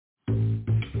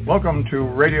Welcome to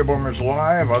Radio Boomers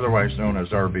Live, otherwise known as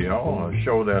RBL, a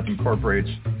show that incorporates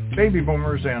baby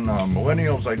boomers and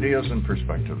millennials' ideas and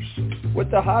perspectives.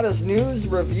 With the hottest news,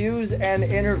 reviews, and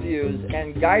interviews,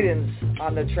 and guidance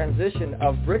on the transition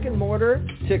of brick and mortar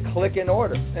to click and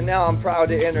order. And now I'm proud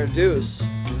to introduce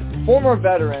former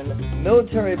veteran,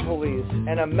 military police,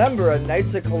 and a member of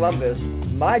Knights of Columbus,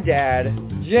 my dad,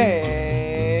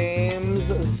 James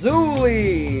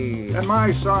Zuley. And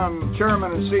my son,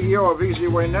 chairman and CEO of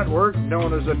eZWay Network,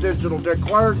 known as the Digital Dick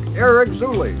Clark, Eric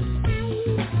Zuley.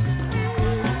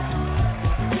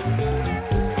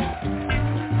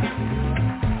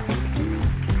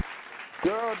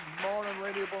 Good morning,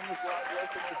 Radio Boomers Live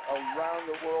listeners around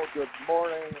the world. Good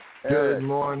morning, Eric. Good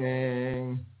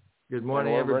morning. Good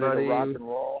morning, everybody. Ready to rock and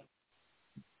roll.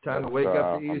 Time to wake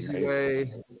up to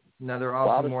eZWay. Another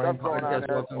awesome morning podcast.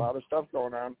 A lot of stuff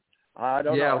going on. I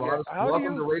don't know.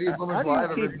 Welcome to Radio Boomers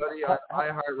Live, everybody, on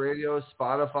iHeartRadio,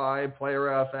 Spotify,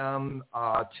 Player FM,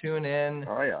 TuneIn,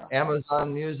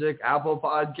 Amazon Music, Apple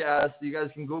Podcasts. You guys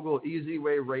can Google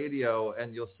eZWay Radio,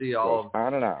 and you'll see all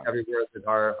everywhere that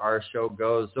our show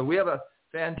goes. So we have a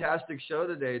fantastic show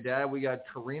today, Dad. We got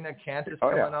Karina Kantas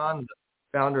coming on, the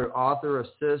founder, author,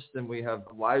 assist, and we have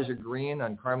Elijah Green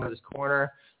on Carmen's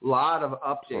Corner. A lot of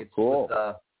updates with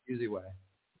eZWay.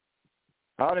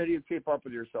 How did you keep up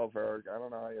with yourself, Eric? I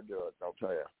don't know how you do it. I'll tell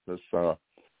you. This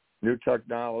new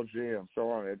technology and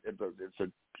so on,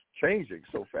 it's changing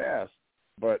so fast,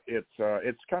 but it's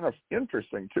kind of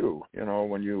interesting too. You know,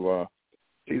 when you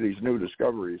see these new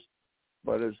discoveries.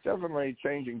 But it's definitely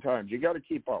changing times. You got to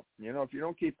keep up. You know, if you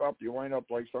don't keep up, you wind up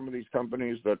like some of these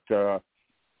companies that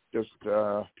just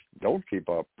don't keep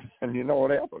up, and you know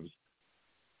what happens?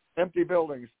 Empty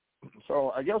buildings.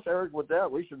 So I guess, Eric, with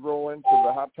that, we should roll into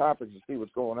the hot topics and see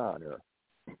what's going on here.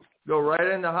 Go right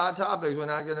into hot topics. We're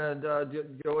not going to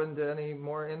go into any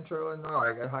more intro. And no,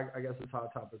 I guess it's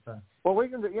hot topics then. Well, we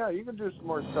can do, you can do some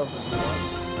more stuff.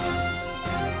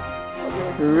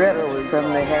 Ripped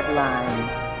from the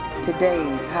headlines.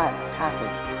 Today's hot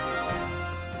topic.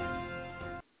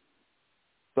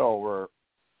 So we're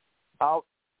out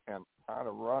and on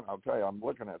a run. I'll tell you, I'm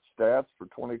looking at stats for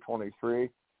 2023.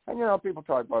 And, you know, people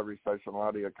talk about recession. A lot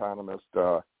of the economists,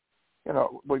 you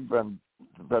know, we've been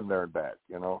there and back.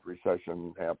 You know,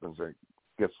 recession happens and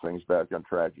gets things back on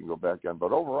track. You go back in.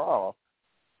 But overall,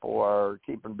 people are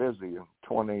keeping busy. In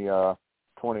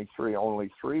 2023,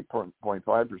 only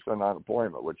 3.5%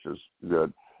 unemployment, which is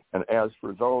good. And as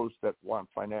for those that want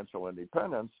financial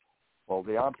independence, well,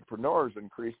 the entrepreneurs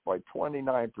increased by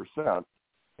 29%.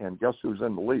 And guess who's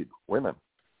in the lead? Women.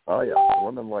 Oh yeah,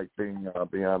 women like being on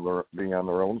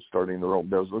their own, starting their own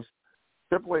business.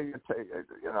 Typically,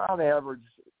 you know, on average,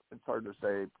 it's hard to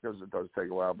say because it does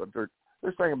take a while, but they're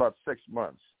saying about 6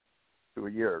 months to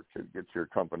a year to get your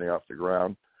company off the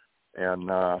ground,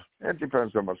 and it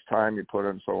depends how much time you put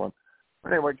in and so on.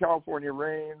 But anyway, California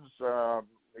rains.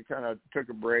 We kind of took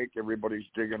a break. Everybody's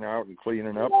digging out and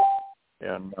cleaning up,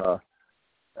 and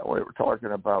we were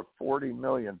talking about 40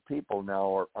 million people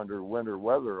now are under winter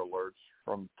weather alerts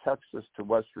from Texas to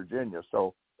West Virginia.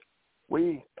 So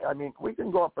we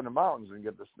can go up in the mountains and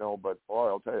get the snow, but boy,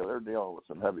 I'll tell you, they're dealing with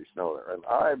some heavy snow there. And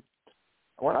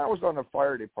when I was on the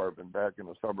fire department back in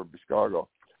the suburb of Chicago,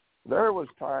 there was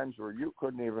times where you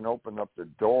couldn't even open up the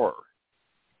door.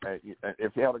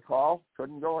 If you had a call,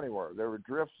 couldn't go anywhere. There were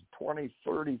drifts 20,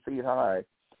 30 feet high.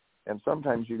 And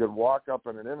sometimes you could walk up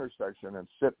in an intersection and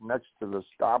sit next to the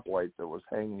stoplight that was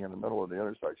hanging in the middle of the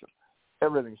intersection.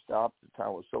 Everything stopped. The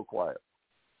town was so quiet.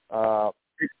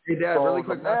 Hey, Dad, really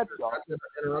quick, not to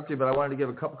interrupt you, but I wanted to give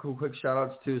a couple quick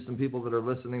shout-outs to some people that are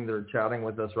listening that are chatting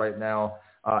with us right now.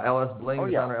 Ellis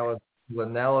Bling, founder Ellis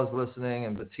Linnell is listening,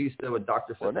 and Batista with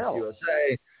Dr. Fitness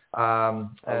USA, and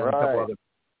a couple other.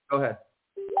 Go ahead.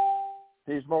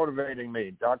 He's motivating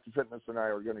me. Dr. Fitness and I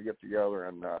are going to get together,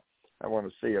 and I want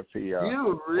to see if he...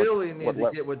 you really need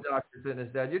to get with Dr. Fitness,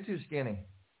 Dad. You're too skinny.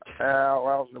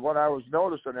 Well, what I was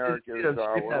noticing, Eric, is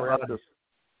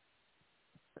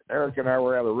Eric and I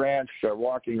were at a ranch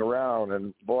walking around,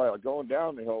 and boy, going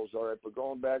down the hills all right, but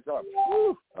going back up,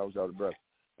 I was out of breath.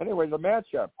 Anyway, the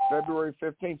matchup, February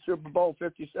 15th, Super Bowl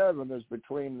 57 is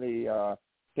between the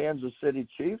Kansas City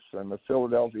Chiefs and the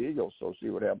Philadelphia Eagles, so see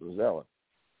what happens that one.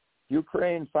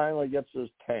 Ukraine finally gets his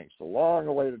tanks, a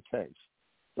long-awaited tanks.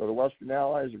 So the Western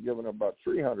Allies are giving about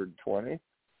 320.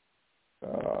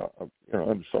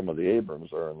 And some of the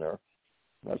Abrams are in there.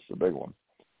 That's the big one.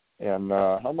 And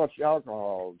how much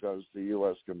alcohol does the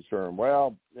U.S. consume?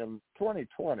 Well, in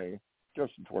 2020,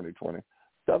 just in 2020,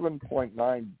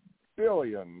 7.9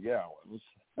 billion gallons,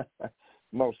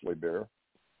 mostly beer.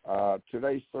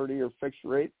 Today's 30-year fixed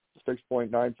rate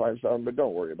 6.957, but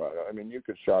don't worry about it. I mean, you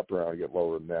could shop around and get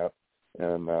lower than that,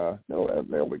 and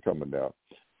they'll be coming down.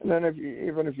 And then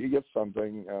even if you get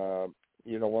something,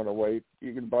 you don't want to wait,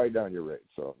 you can buy down your rate,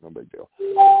 so no big deal.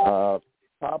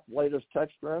 Top latest tech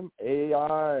trend,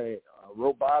 AI,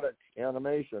 robotic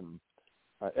animation,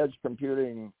 edge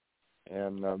computing,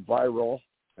 and viral,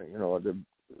 the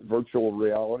virtual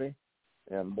reality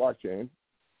and blockchain.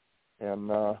 And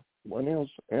millennials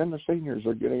and the seniors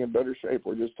are getting in better shape.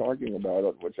 We're just talking about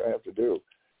it, which I have to do.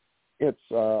 It's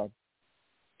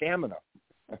stamina.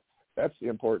 That's the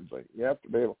important thing. You have to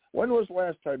be able. When was the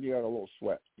last time you had a little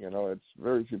sweat? It's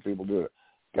very few people do it.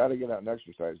 Got to get out and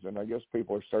exercise. And I guess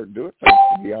people are starting to do it thanks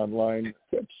to the online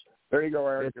tips. There you go,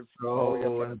 Eric. It's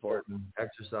so important.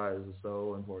 Exercise is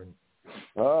so important.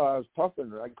 Oh, I was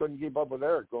puffing. I couldn't keep up with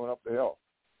Eric going up the hill.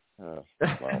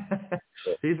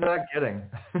 He's not kidding.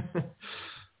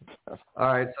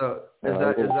 All right, so is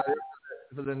that it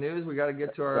for the news? We got to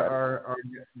get to our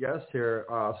guest here.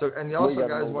 And also,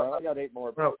 guys, I got 8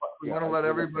 more. We want to let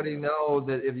everybody know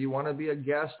that if you want to be a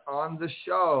guest on the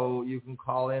show, you can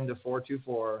call in to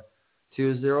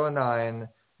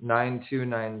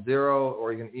 424-209-9290,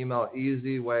 or you can email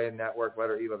eZWay Network,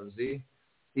 letter E, letter Z,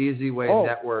 eZWay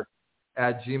Network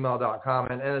 @gmail.com.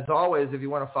 And as always, if you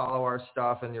want to follow our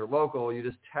stuff and you're local, you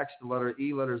just text the letter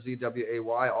E, letter Z,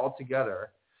 WAY all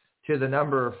together to the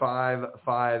number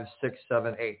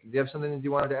 55678. Do you have something that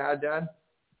you wanted to add, Dad?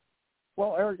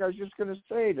 Well, Eric, I was just going to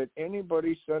say that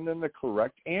anybody send in the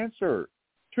correct answer.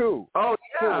 2. Oh,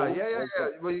 yeah.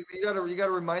 Well, you got to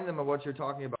remind them of what you're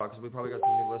talking about, because we probably got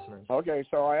some new listeners. Okay,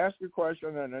 so I ask a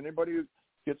question, and anybody who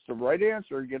gets the right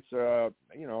answer gets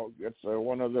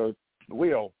one of the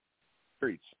wheel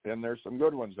treats, and there's some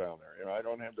good ones down there. I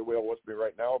don't have the wheel with me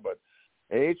right now, but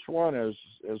each one is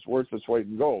worth its weight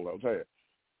in gold, I'll tell you.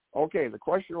 Okay, the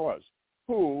question was,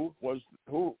 who is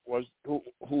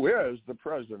the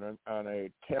president on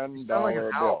a $10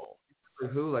 bill?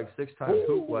 Who, like 6 times?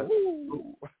 Who, what?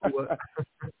 Who, what?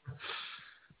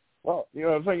 Well,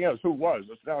 the thing is, who was?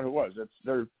 It's not who was.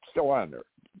 They're still on there.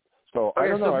 So okay, I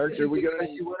don't know, Eric. Did we get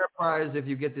you win a prize if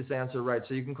you get this answer right.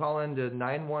 So you can call in to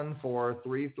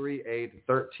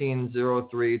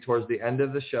 914-338-1303 towards the end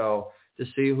of the show to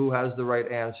see who has the right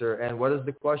answer. And what is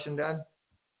the question, Dan?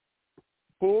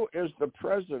 Who is the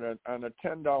president on a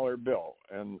 $10 bill?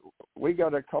 And we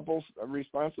got a couple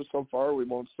responses so far. We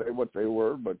won't say what they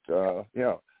were, but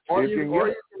yeah. Or you can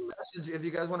message, if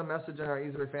you guys want to message in our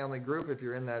eZWay family group, if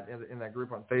you're in that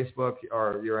group on Facebook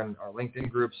or you're in our LinkedIn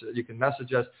groups, you can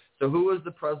message us. So who is the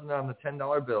president on the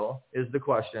 $10 bill is the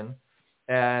question.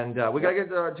 And we got to get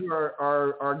to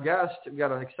our guest. We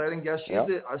got an exciting guest.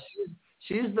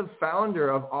 She's the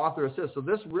founder of Author Assist. So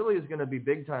this really is going to be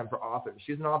big time for authors.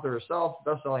 She's an author herself,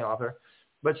 best-selling author,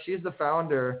 but she's the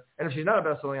founder. And if she's not a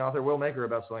best-selling author, we'll make her a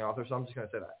best-selling author. So I'm just going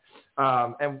to say that.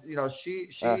 She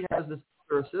has this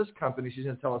Author Assist company she's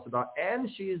going to tell us about, and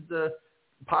she's the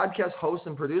podcast host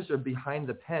and producer behind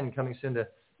the pen, coming soon to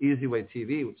eZWay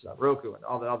TV, which is on Roku, and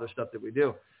all the other stuff that we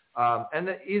do. And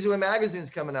the eZWay Magazine's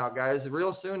coming out, guys,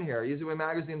 real soon here. eZWay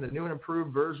Magazine, the new and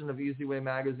improved version of eZWay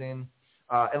Magazine.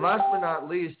 And last but not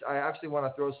least, I actually want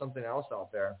to throw something else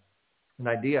out there, an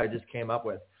idea I just came up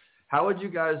with. How would you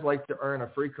guys like to earn a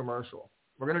free commercial?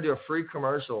 We're going to do a free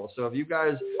commercial. So if you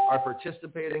guys are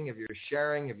participating, if you're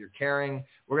sharing, if you're caring,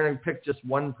 we're going to pick just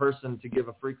one person to give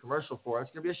a free commercial for.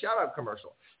 It's going to be a shout-out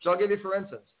commercial. So I'll give you, for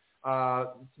instance,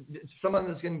 someone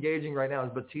that's engaging right now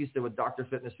is Batista with Dr.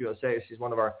 Fitness USA. She's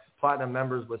one of our platinum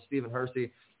members with Stephen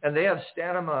Hersey. And they have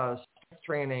Stanima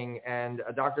training and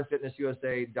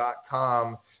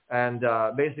drfitnessusa.com. And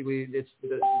basically,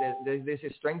 they say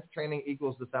strength training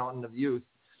equals the fountain of youth.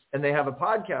 And they have a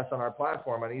podcast on our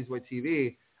platform on eZWay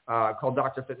TV called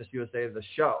Dr. Fitness USA, the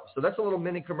show. So that's a little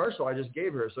mini commercial I just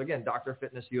gave her. So again,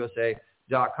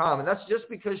 drfitnessusa.com. And that's just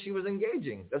because she was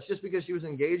engaging. That's just because she was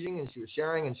engaging and she was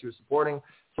sharing and she was supporting.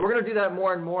 So we're going to do that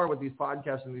more and more with these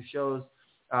podcasts and these shows.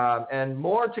 And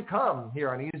more to come here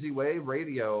on eZWay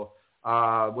Radio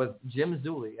with Jim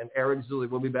Zulli and Eric Zulli.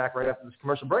 We'll be back right after this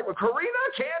commercial break with Karina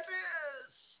Kantas.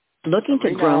 Looking to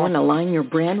grow and align your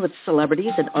brand with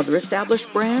celebrities and other established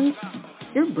brands?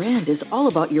 Your brand is all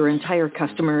about your entire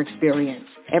customer experience.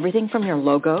 Everything from your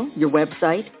logo, your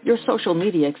website, your social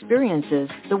media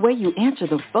experiences, the way you answer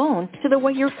the phone, to the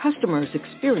way your customers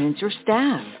experience your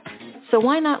staff. So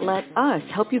why not let us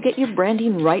help you get your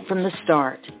branding right from the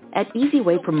start? At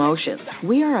eZWay Promotions,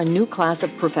 we are a new class of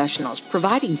professionals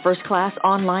providing first-class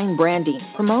online branding,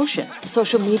 promotion,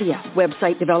 social media,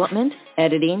 website development,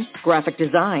 editing, graphic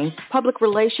design, public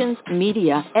relations,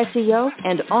 media, SEO,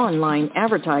 and online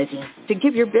advertising to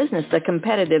give your business a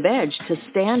competitive edge to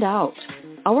stand out.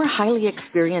 Our highly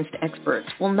experienced experts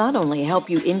will not only help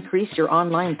you increase your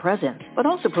online presence, but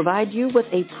also provide you with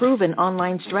a proven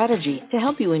online strategy to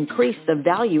help you increase the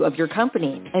value of your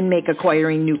company and make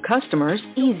acquiring new customers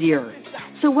easier.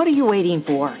 So what are you waiting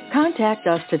for? Contact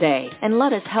us today and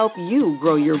let us help you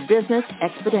grow your business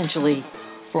exponentially.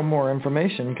 For more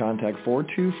information, contact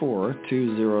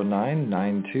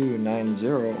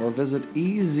 424-209-9290 or visit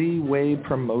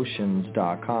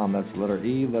eZWayPromotions.com. That's letter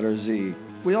E, letter Z.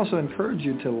 We also encourage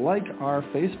you to like our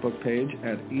Facebook page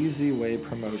at eZWay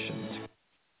Promotions.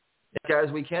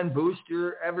 Guys, we can boost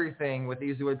your everything with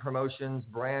eZWay Promotions,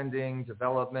 branding,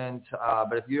 development.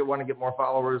 But if you want to get more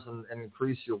followers and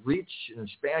increase your reach and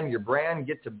expand your brand,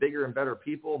 get to bigger and better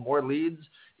people, more leads,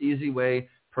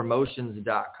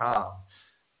 eZWayPromotions.com.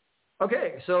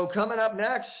 Okay, so coming up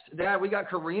next, Dad, we got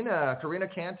Karina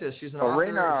Kantas. She's an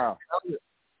author,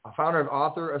 a founder of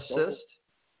Author Assist,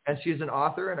 and she's an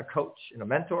author and a coach and a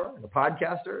mentor and a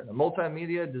podcaster and a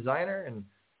multimedia designer and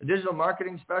a digital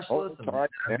marketing specialist and a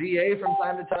VA from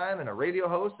time to time and a radio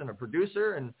host and a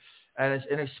producer and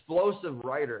an explosive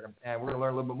writer. And we're going to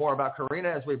learn a little bit more about Karina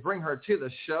as we bring her to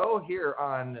the show here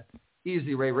on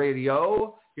eZWay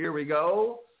Radio. Here we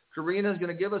go. Karina's going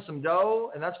to give us some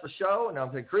dough, and that's for show. Now,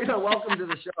 Karina, welcome to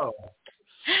the show.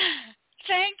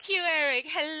 Thank you, Eric.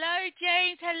 Hello,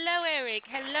 James. Hello, Eric.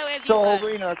 Hello, everyone.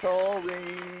 Karina.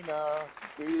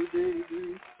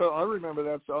 So I remember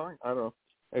that song. I don't know.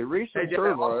 A recent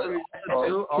survey.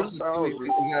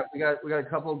 We got a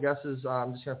couple of guesses.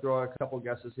 I'm just going to throw out a couple of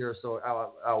guesses here. So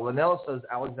Linnell says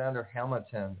Alexander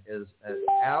Hamilton is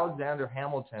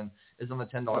on the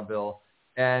 $10 bill.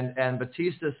 And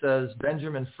Batista says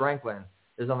Benjamin Franklin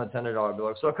is on the $10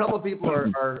 bill. So a couple of people are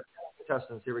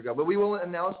contestants. Here we go. But we will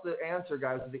announce the answer,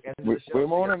 guys, at the end of the show. We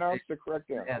won't announce the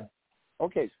correct answer.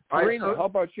 Okay. Karina, right, so, how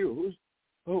about you?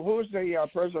 Who's the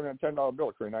president of the $10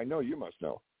 bill, Karina? I know you must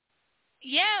know.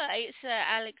 Yeah, it's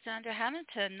Alexander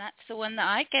Hamilton. That's the one that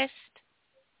I guessed.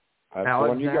 That's the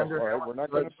one you got. All right, we're not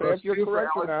going to say if you're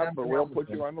correct or not, but we'll put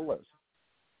you on the list.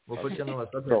 We'll put you on the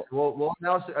list. Okay. We'll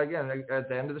announce it again at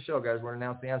the end of the show, guys. We're going to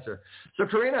announce the answer. So,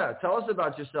 Karina, tell us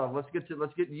about yourself. Let's get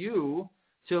you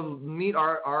to meet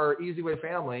our eZWay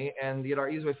family and get our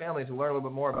eZWay family to learn a little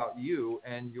bit more about you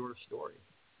and your story.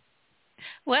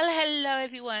 Well, hello,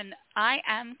 everyone. I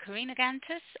am Karina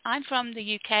Kantas. I'm from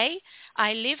the UK.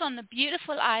 I live on the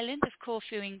beautiful island of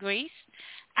Corfu in Greece,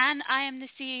 and I am the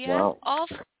CEO of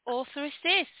Author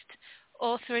Assist.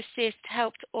 Author Assist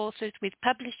helped authors with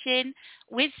publishing,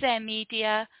 with their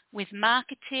media, with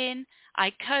marketing. I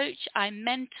coach, I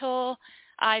mentor.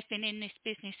 I've been in this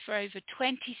business for over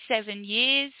 27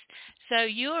 years. So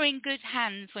you're in good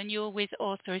hands when you're with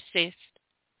Author Assist.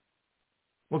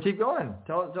 Well, keep going.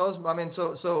 Tell us. I mean,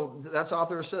 so that's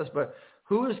Author Assist, but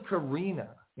who is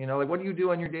Karina? You know, like, what do you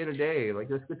do on your day-to-day? Like,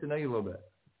 let's get to know you a little bit.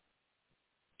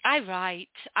 I write,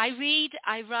 I read,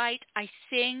 I write, I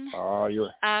sing. Oh,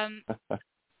 you're.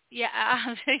 Yeah,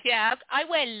 I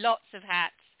wear lots of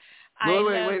hats.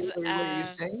 Wait, you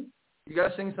sing? You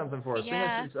gotta sing something for us.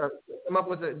 Yeah. Come up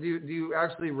with it. Do you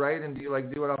actually write and do you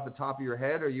do it off the top of your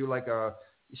head, or are you like a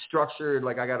structured,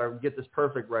 like, I gotta get this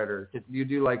perfect writer? Do you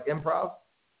do like improv?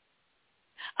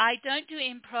 I don't do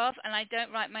improv and I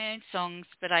don't write my own songs,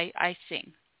 but I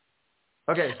sing.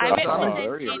 Okay, so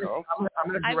there you go. I'm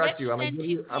going to direct you. I'm going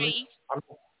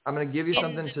to give you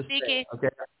something to sing. Okay,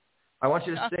 I want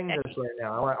you to sing this right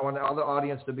now. I want all the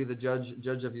audience to be the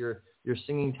judge of your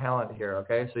singing talent here.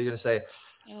 Okay, so you're going to say,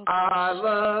 "I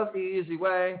love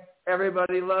eZWay.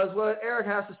 Everybody loves what Eric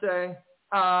has to say.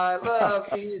 I love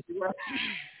eZWay."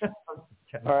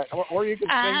 Okay. All right, or you can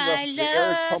sing the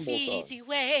Eric Humble song.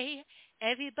 eZWay.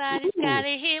 Everybody's got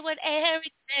to hear what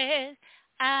Eric says.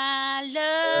 I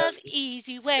love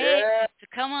eZWay. Yeah. So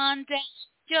come on down,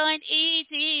 join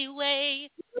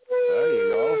eZWay. There you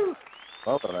go.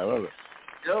 Love it. I love it.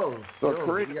 So,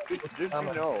 Karina, did you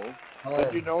know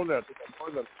that more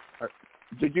than...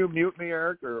 Did you mute me,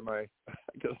 Eric, or am I...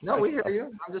 No, we hear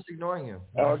you. I'm just ignoring you.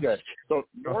 Okay. So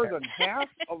more than half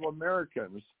of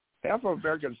Americans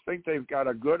think they've got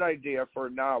a good idea for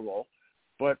a novel,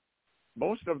 but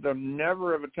most of them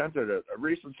never have attempted it. A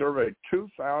recent survey,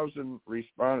 2,000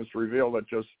 respondents revealed that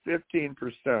just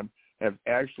 15% have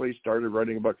actually started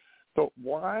writing a book. So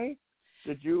why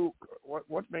did you,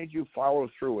 what made you follow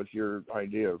through with your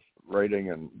idea of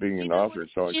writing and being an author?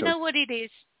 You know what it is,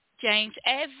 James?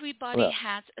 Everybody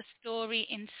has a story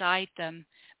inside them,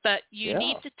 but you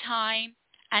need the time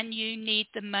and you need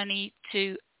the money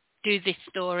to do this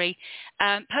story.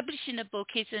 Publishing a book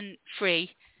isn't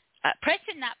free.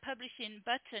 pressing that publishing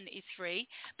button is free,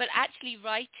 but actually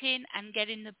writing and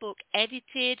getting the book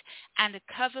edited and a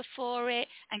cover for it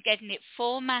and getting it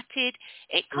formatted,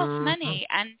 it costs money.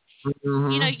 And,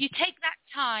 you take that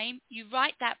time, you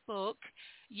write that book,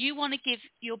 you want to give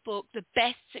your book the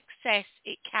best success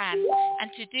it can.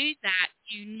 And to do that,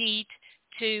 you need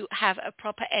to have a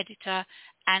proper editor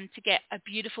and to get a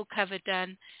beautiful cover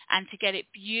done and to get it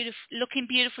looking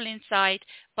beautiful inside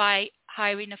by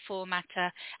hiring a formatter.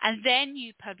 And then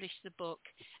you publish the book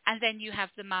and then you have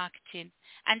the marketing.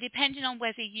 And depending on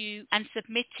whether you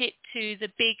submit it to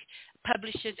the big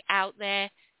publishers out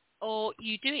there or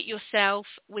you do it yourself,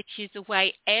 which is the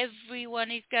way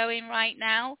everyone is going right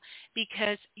now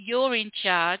because you're in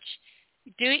charge.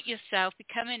 Do it yourself,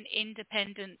 become an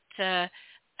independent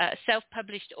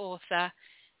self-published author,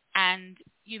 and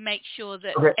you make sure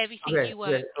that everything you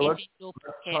own is in your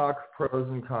pocket. Let's talk pros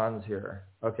and cons here.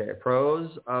 Okay,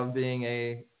 pros of being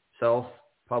a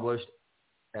self-published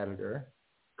editor,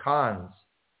 cons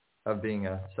of being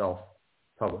a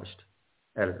self-published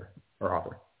editor or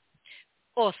author.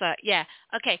 Author, yeah.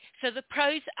 Okay, so the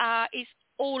pros are it's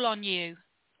all on you.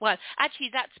 Well, actually,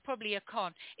 that's probably a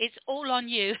con. It's all on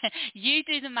you. You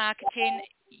do the marketing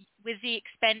with the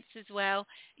expense as well.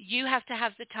 You have to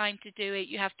have the time to do it.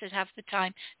 You have to have the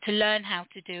time to learn how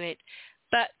to do it.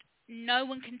 But no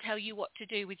one can tell you what to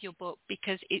do with your book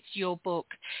because it's your book.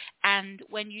 And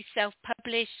when you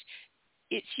self-publish,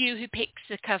 it's you who picks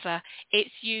the cover.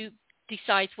 It's you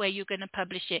decides where you're going to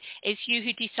publish it. It's you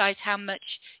who decides how much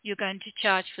you're going to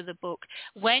charge for the book.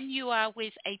 When you are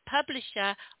with a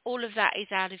publisher, all of that is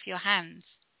out of your hands.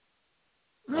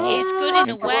 It's good in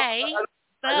a way,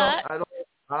 but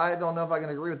I don't know if I can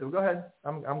agree with them. Go ahead.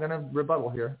 I'm going to rebuttal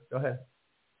here. Go ahead.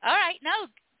 All right. No,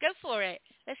 go for it.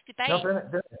 Let's debate.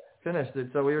 No, finish it.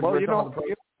 So we were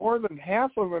more than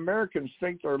half of Americans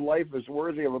think their life is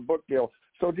worthy of a book deal.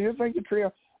 So do you think,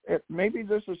 Katria, maybe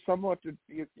this is somewhat that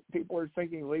people are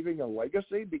thinking leaving a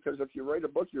legacy? Because if you write a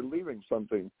book, you're leaving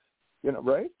something,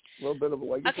 right? A little bit of a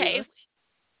legacy. Okay.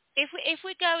 If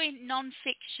we're going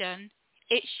non-fiction,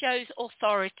 it shows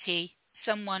authority.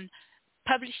 Someone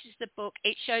publishes the book,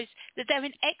 it shows that they're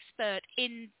an expert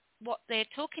in what they're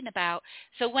talking about.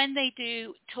 So when they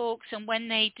do talks and when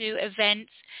they do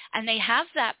events and they have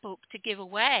that book to give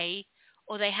away,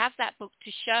 or they have that book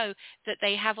to show that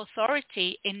they have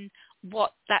authority in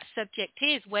what that subject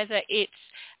is, whether it's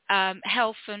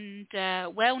health and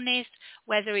wellness,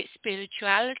 whether it's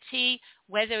spirituality,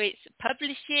 whether it's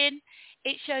publishing,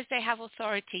 it shows they have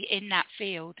authority in that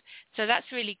field. So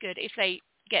that's really good if they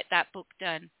get that book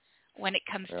done. When it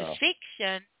comes to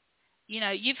fiction,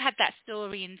 you've had that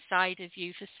story inside of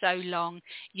you for so long.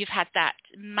 You've had that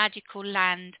magical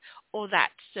land or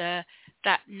that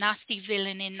nasty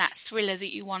villain in that thriller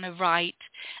that you want to write.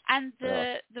 And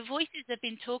the voices have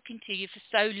been talking to you for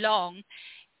so long.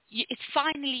 It's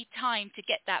finally time to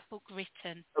get that book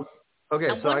written. Okay,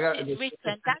 and so once it's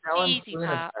written, that's the easy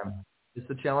part. It's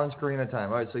the challenge Karina time.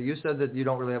 All right, so you said that you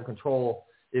don't really have control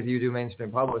if you do mainstream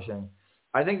publishing.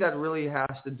 I think that really has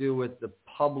to do with the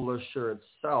publisher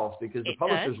itself, because the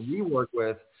publishers we work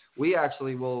with, we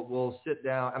actually will sit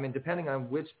down. I mean, depending on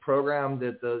which program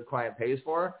that the client pays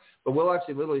for, but we'll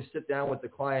actually literally sit down with the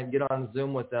client, get on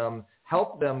Zoom with them,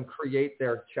 help them create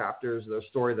their chapters, their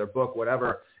story, their book,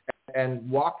 whatever,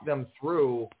 and walk them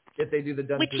through if they do the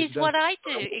done. Which is what I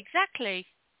do, exactly.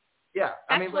 Yeah,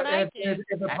 That's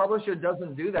if a publisher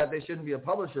doesn't do that, they shouldn't be a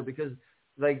publisher, because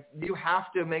you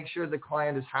have to make sure the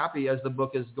client is happy as the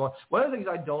book is going. One of the things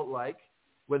I don't like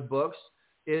with books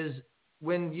is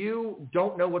when you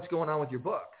don't know what's going on with your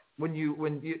book. When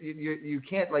you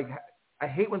can't, I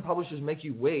hate when publishers make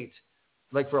you wait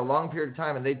for a long period of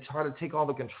time and they try to take all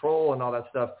the control and all that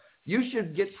stuff. You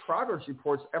should get progress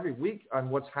reports every week on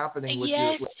what's happening with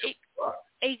your book.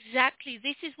 Exactly.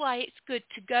 This is why it's good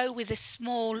to go with a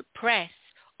small press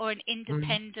or an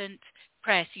independent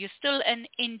press. You're still an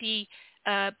indie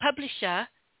publisher,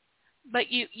 but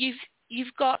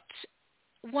you've got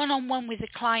one-on-one with the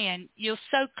client. You're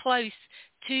so close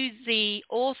to the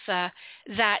author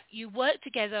that you work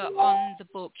together on the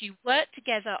book, you work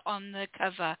together on the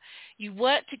cover, you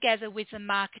work together with the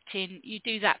marketing, you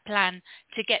do that plan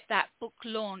to get that book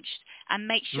launched and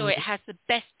make sure it has the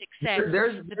best success.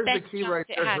 There's best the key right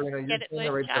there,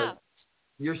 Karina.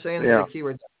 You're saying the key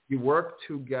right there. You work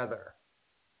together.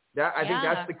 I think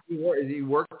that's the key word. Is you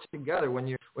work together. When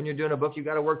you're doing a book, you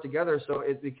got to work together, so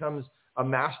it becomes a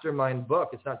mastermind book.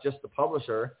 It's not just the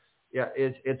publisher. Yeah,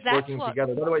 it's working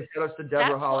together. By the way, shout out to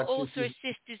Deborah Hollick. That's what Author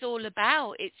Assist is all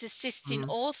about. It's assisting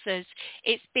authors.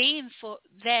 It's being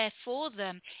there for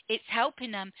them. It's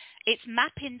helping them. It's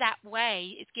mapping that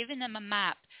way. It's giving them a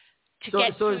map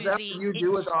get through is that the what you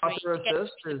do with Author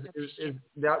Assist? Is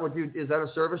that what is that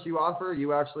a service you offer?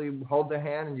 You actually hold the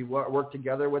hand and you work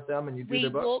together with them and you do their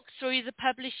book? We walk through the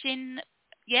publishing.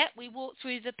 Yeah, we walk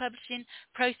through the publishing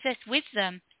process with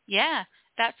them. Yeah,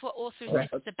 that's what Author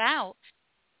Assist is about.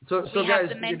 So we guys,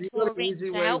 have the if you go to mentoring to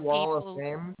eZWay help Wall people. of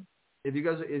Fame, if you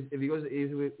go to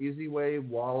eZWay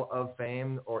Wall of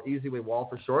Fame, or eZWay Wall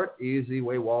for short,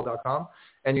 eZWayWall.com,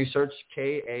 and you search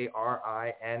Karina,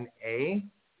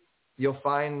 you'll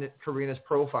find Karina's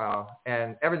profile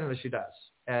and everything that she does.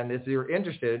 And if you're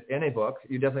interested in a book,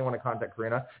 you definitely want to contact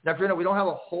Karina. Now, Karina, we don't have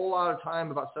a whole lot of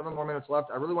time, about 7 more minutes left.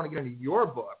 I really want to get into your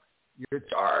book, your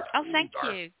dark. Oh, thank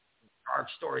you. Dark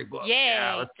story book.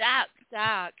 Yay, dark.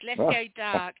 Let's go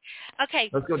dark. Okay,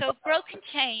 so dark. Broken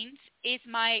Chains is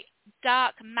my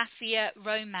dark mafia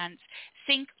romance.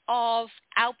 Think of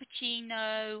Al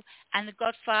Pacino and The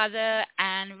Godfather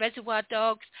and Reservoir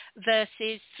Dogs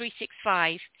versus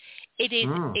 365. It is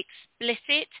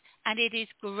explicit and it is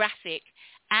graphic,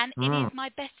 and it is my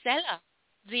bestseller.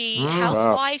 The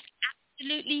housewives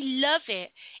absolutely love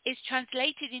it. It's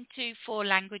translated into 4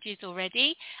 languages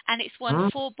already, and it's won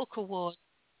 4 book awards.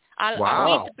 I'll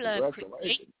read the blurb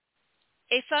quickly.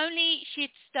 If only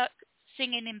she'd stuck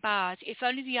singing in bars. If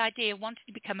only the idea of wanting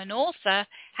to become an author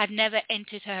had never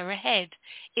entered her head.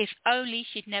 If only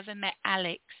she'd never met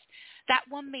Alex. That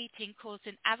one meeting caused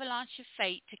an avalanche of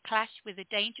fate to clash with a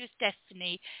dangerous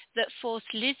destiny that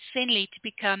forced Liz Finley to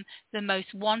become the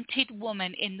most wanted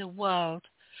woman in the world.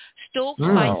 Stalked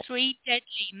by 3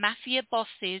 deadly mafia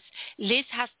bosses, Liz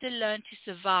has to learn to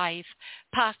survive.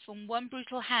 Passed from one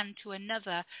brutal hand to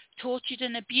another, tortured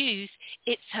and abused,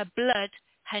 it's her blood,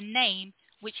 her name,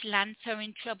 which lands her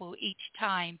in trouble each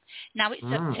time. Now it's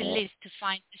up to Liz to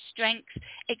find the strength,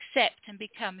 accept and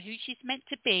become who she's meant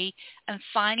to be, and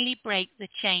finally break the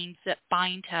chains that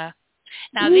bind her.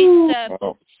 Now this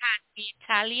book has the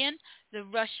Italian, the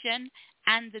Russian,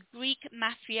 and the Greek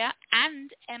mafia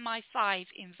and MI5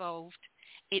 involved.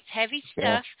 It's heavy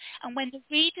stuff, and when the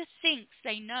reader thinks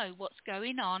they know what's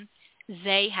going on,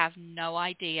 they have no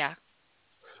idea.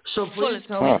 So please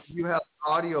tell me you have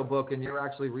an audio book and you're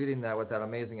actually reading that with that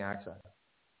amazing accent.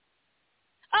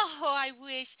 Oh, I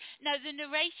wish. No, the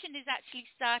narration is actually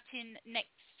starting next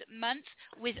month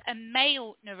with a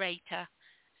male narrator.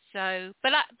 So,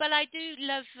 but I do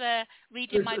love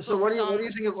reading my books. So what do you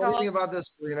think about this,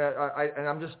 Karina? And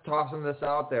I'm just tossing this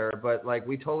out there, but like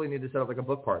we totally need to set up like a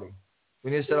book party. We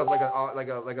need to set up like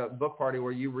a book party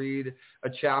where you read a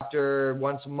chapter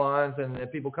once a month, and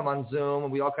people come on Zoom,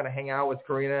 and we all kind of hang out with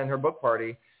Karina and her book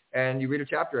party, and you read a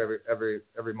chapter every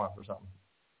month or something.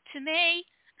 To me.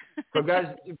 So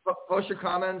guys, post your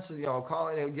comments. Call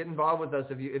in, get involved with us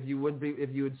if you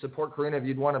would support Karina, if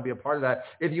you'd want to be a part of that.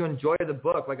 If you enjoy the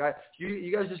book,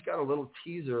 you guys just got a little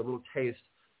teaser, a little taste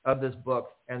of this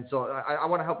book, and so I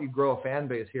want to help you grow a fan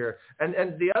base here.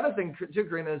 And the other thing too,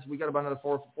 Karina, is we got about another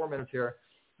four minutes here,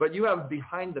 but you have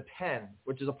Behind the Pen,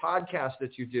 which is a podcast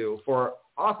that you do for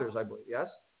authors, I believe. Yes.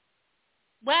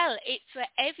 Well, it's for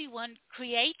everyone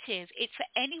creative. It's for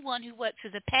anyone who works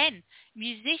with a pen.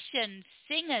 Musicians,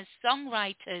 singers,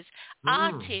 songwriters,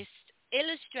 artists,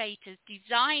 illustrators,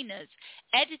 designers,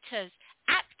 editors,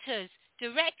 actors,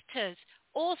 directors,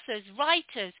 authors,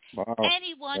 writers,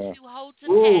 anyone who holds a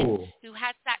pen, who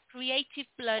has that creative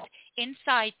blood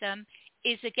inside them,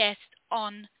 is a guest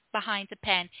on Behind the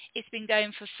Pen. It's been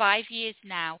going for 5 years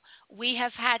now. We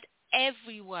have had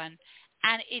everyone,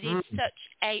 and it is such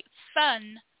a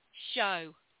fun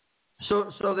show.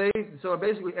 So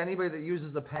basically anybody that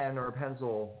uses a pen or a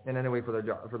pencil in any way for their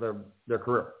job, for their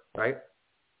career, right?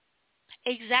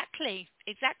 Exactly.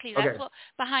 That's what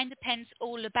Behind the Pen's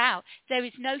all about. There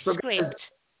is no script.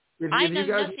 I know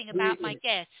nothing about my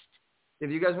guests. If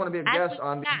you guys want to be a guest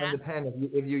on Behind the Pen,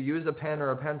 if you use a pen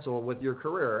or a pencil with your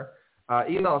career,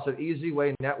 email us at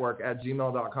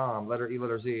eZWayNetwork@gmail.com, letter E,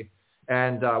 letter Z,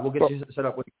 and we'll get you set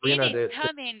up with Karina. It is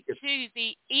coming to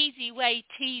the eZWay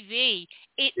TV.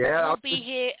 It will be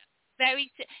here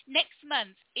next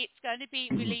month. It's going to be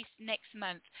released next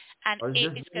month, and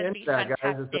it is going to be fantastic.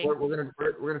 Guys, we're gonna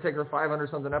take our 500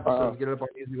 something episodes, get it up on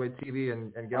eZWay TV,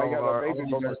 and get all of our. I got a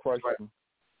baby boomer question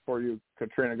for you,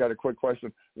 Katrina. I got a quick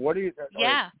question. What do you?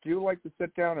 Do you like to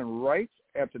sit down and write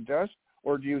at the desk,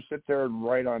 or do you sit there and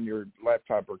write on your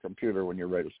laptop or computer when you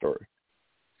write a story?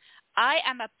 I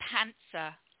am a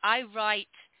pantser. I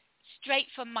write straight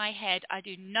from my head. I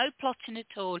do no plotting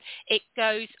at all. It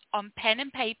goes on pen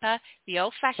and paper, the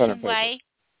old-fashioned way,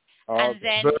 and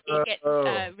then it gets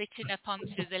written up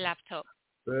onto the laptop.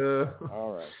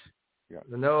 All right. Yeah.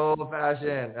 No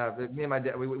fashion. Me and my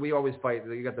dad, we always fight.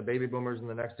 You got the baby boomers and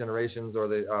the next generations, or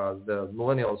the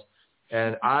millennials.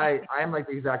 And I'm like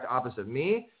the exact opposite.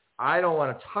 Me, I don't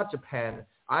want to touch a pen.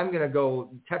 I'm going to go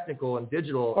technical and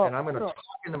digital, and I'm going to talk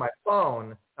into my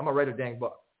phone. I'm going to write a dang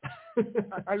book.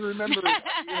 I remember,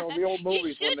 the old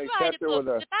movies when they sat there with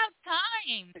a... It's about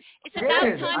time. It's about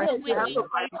time we write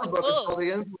a book.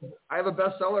 I have a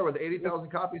bestseller with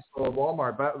 80,000 copies sold at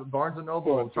Walmart, Barnes &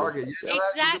 Noble, and Target.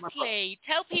 Exactly.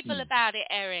 Tell people about it,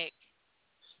 Eric.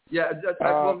 Yeah,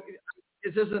 well,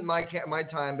 this isn't my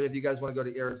time, but if you guys want to go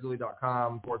to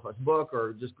ericzway.com/book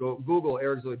or just go Google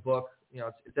Eric Zway book,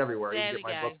 it's everywhere. There you get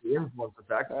my go. book, The Influence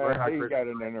Effect. You got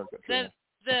an internet.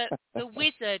 The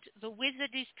wizard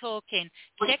is talking.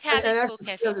 Check out his book,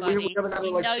 everybody. He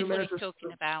knows what he's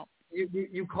talking about.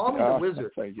 You call me the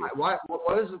wizard. Thank you. Why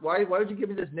did you give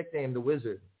me this nickname, the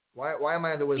wizard? Why am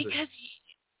I the wizard?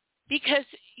 Because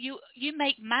you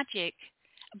make magic,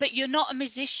 but you're not a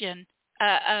musician.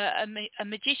 A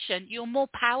magician. You're more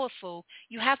powerful.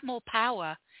 You have more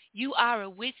power. You are a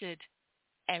wizard,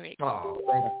 Eric. Oh,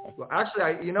 thank you. Well,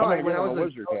 actually, when I was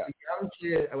a young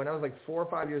kid, when I was like 4 or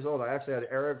 5 years old, I actually had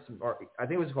Eric's, or I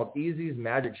think it was called Easy's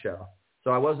Magic Show.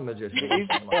 So I was a magician. Easy's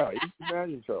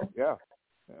Magic Show. Yeah,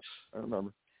 I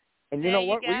remember. And you know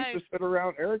what? We used to sit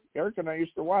around. Eric and I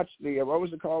used to watch the what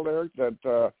was it called, Eric? That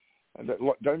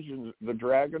Dungeons and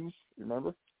Dragons. You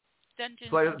remember?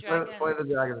 Play the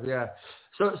Dragons, yeah.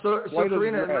 So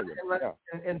Karina,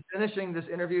 in finishing this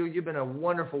interview, you've been a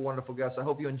wonderful, wonderful guest. I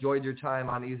hope you enjoyed your time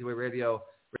on eZWay Radio,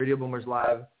 Radio Boomers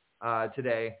Live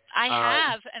today. I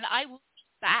have, and I will be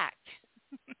back.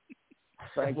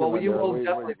 Thank well, you will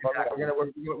definitely be back.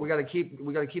 We got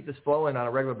to keep this flowing on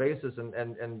a regular basis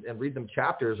and read them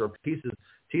chapters or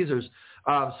teasers.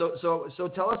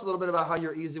 So tell us a little bit about how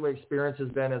your eZWay experience has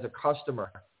been as a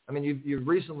customer. I mean,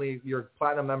 you're a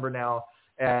platinum member now,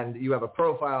 and you have a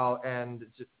profile. And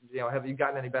have you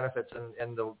gotten any benefits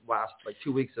in the last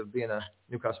 2 weeks of being a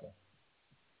new customer?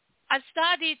 I've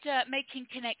started making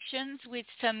connections with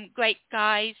some great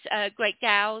guys, great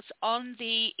gals on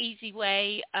the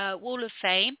eZWay Wall of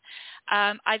Fame.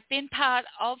 I've been part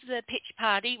of the pitch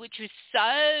party, which was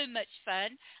so much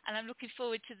fun, and I'm looking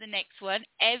forward to the next one.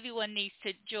 Everyone needs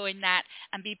to join that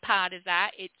and be part of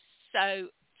that. It's so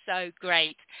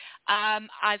great.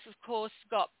 I've, of course,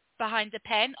 got Behind the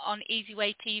Pen on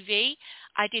eZWay TV.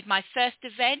 I did my first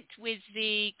event with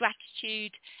the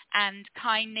Gratitude and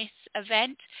Kindness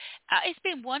event. It's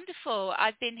been wonderful.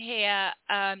 I've been here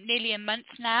nearly a month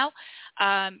now.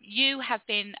 You have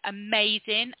been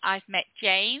amazing. I've met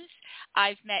James.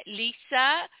 I've met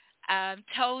Lisa,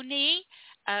 Tony,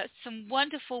 some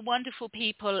wonderful, wonderful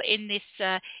people in this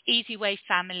eZWay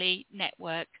family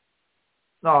network.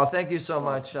 No, thank you so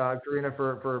much, Karina,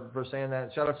 for saying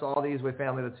that. Shout out to all the eZWay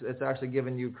family that's actually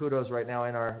giving you kudos right now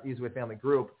in our eZWay family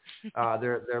group.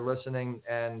 They're listening,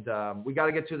 and we got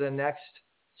to get to the next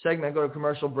segment, go to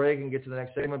commercial break and get to the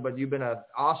next segment, but you've been an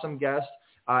awesome guest.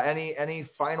 Any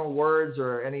final words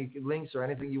or any links or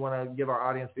anything you want to give our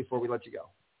audience before we let you go?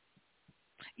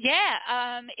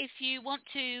 Yeah, if you want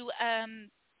to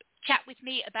chat with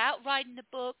me about writing the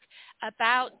book,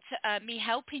 about me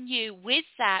helping you with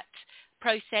that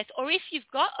process, or if you've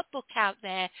got a book out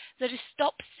there that has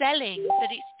stopped selling, that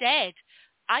it's dead,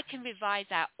 I can revise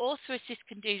that. Author Assist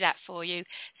can do that for you.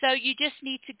 So you just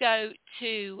need to go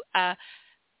to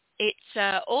it's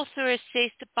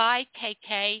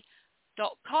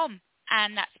authораssistbykk.com,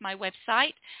 and that's my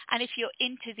website. And if you're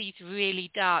into these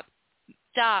really dark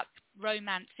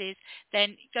romances,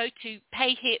 then go to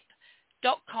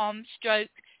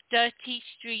payhip.com/Dirty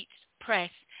Streets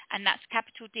Press, and that's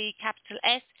capital D, capital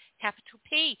S, capital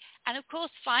P. And of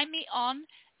course, find me on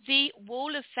the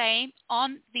Wall of Fame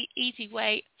on the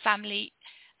eZWay family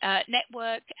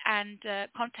network, and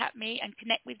contact me and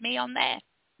connect with me on there.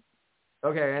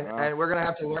 Okay, and we're going to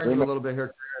have to learn you a little bit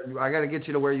here. I got to get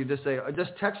you to where you just say,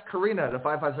 just text Karina to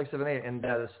 55678, and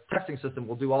this texting system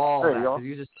will do all that.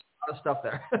 You just a lot of stuff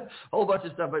there, a whole bunch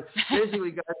of stuff. But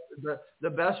basically, guys, the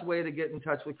best way to get in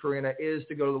touch with Karina is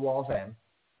to go to the Wall of Fame.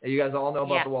 And you guys all know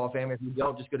about the Wall of Fame. If you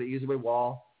don't, just go to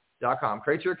eZWayWall.com.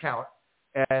 Create your account.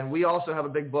 And we also have a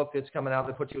big book that's coming out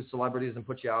that puts you with celebrities and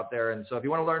puts you out there. And so if you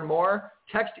want to learn more,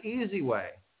 text eZWay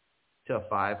to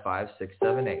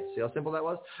 55678. See how simple that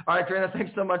was? All right, Karina,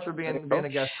 thanks so much for being a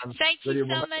guest. Thank you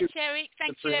so much, Eric.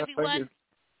 Thank you, everyone.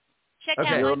 Check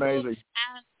out my books, and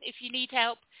if you need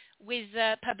help with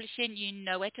publishing, you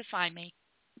know where to find me.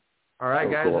 All right,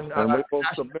 guys. And Karina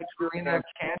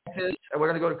Kantas. We're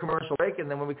going to go to commercial break, and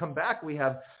then when we come back, we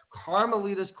have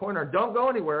Carmelita's Corner. Don't go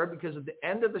anywhere, because at the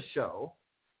end of the show,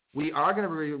 we are going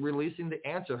to be releasing the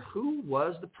answer. Who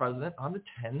was the president on the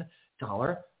 $10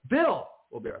 bill?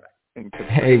 We'll be right back.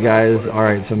 Hey guys,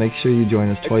 alright, so make sure you join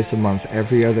us twice a month,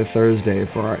 every other Thursday,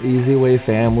 for our eZWay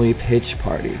Family Pitch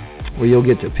Party, where you'll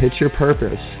get to pitch your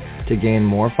purpose to gain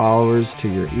more followers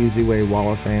to your eZWay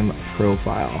Wall of Fame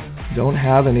profile. Don't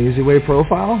have an eZWay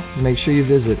profile? Make sure you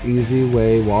visit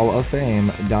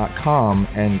eZWayWallOfFame.com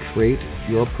and create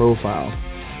your profile.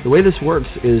 The way this works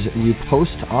is you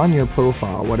post on your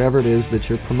profile whatever it is that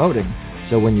you're promoting.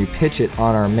 So when you pitch it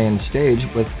on our main stage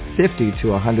with 50 to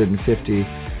 150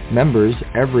 members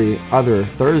every other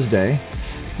Thursday,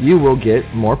 you will get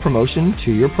more promotion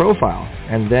to your profile,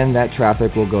 and then that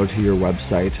traffic will go to your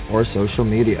website or social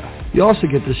media. You also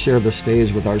get to share the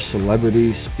stage with our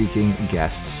celebrity speaking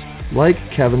guests, like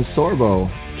Kevin Sorbo,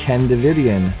 Ken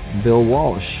Davidian, Bill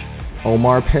Walsh,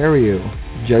 Omar Periu,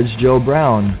 Judge Joe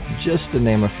Brown, just to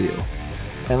name a few.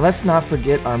 And let's not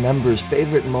forget our members'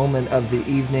 favorite moment of the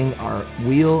evening, our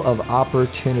Wheel of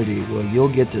Opportunity, where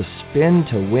you'll get to spin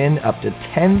to win up to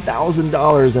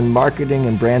 $10,000 in marketing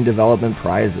and brand development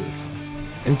prizes.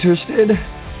 Interested?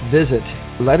 Visit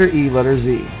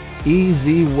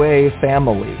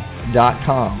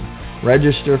eZWayFamily.com.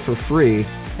 Register for free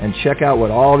and check out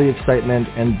what all the excitement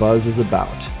and buzz is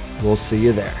about. We'll see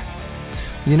you there.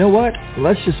 You know what?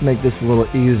 Let's just make this a little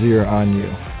easier on you.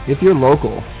 If you're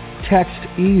local, text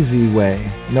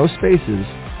eZWay, no spaces,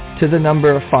 to the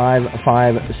number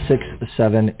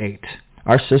 55678.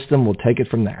 Our system will take it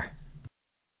from there.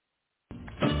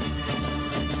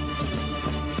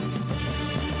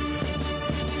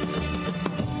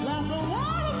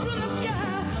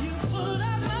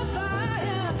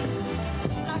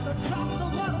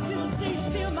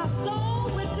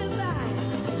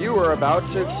 You are about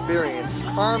to experience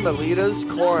Carmelita's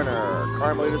Corner.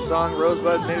 Carmelita's song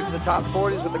Rosebud made it to the top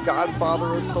 40s with the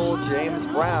godfather of soul,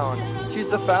 James Brown. She's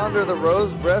the founder of the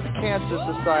Rose Breast Cancer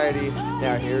Society.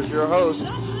 Now here's your host,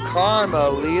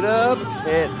 Carmelita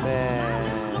Pittman.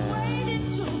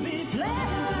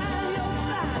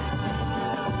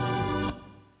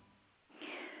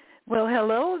 Well,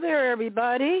 hello there,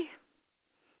 everybody.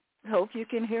 Hope you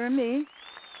can hear me.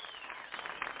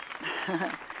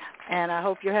 And I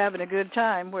hope you're having a good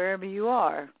time wherever you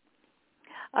are.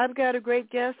 I've got a great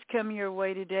guest coming your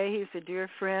way today. He's a dear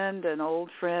friend, an old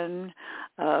friend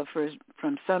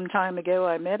from some time ago.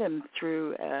 I met him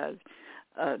through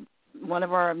one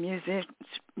of our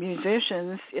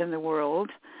musicians in the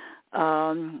world.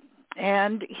 And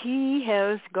he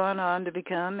has gone on to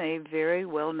become a very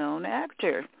well-known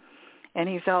actor. And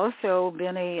he's also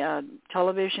been a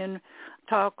television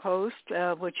talk host,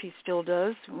 which he still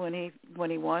does when he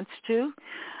wants to.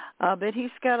 But he's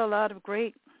got a lot of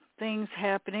great things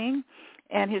happening,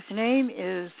 and his name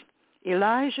is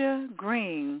Elijah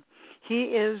Green. He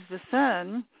is the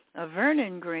son of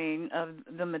Vernon Green of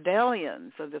the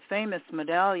Medallions, of the famous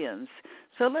Medallions.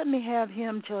 So let me have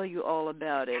him tell you all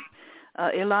about it.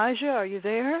 Elijah, are you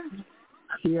there?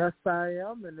 Yes, I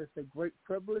am, and it's a great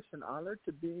privilege and honor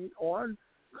to be on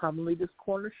Carmelita's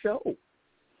Corner show.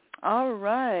 All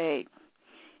right.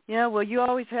 Yeah, well, you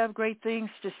always have great things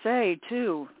to say,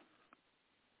 too.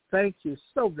 Thank you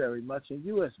so very much, and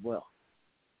you as well.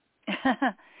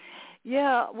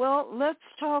 Yeah, well, let's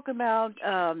talk about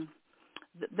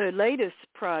the latest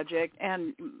project.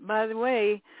 And, by the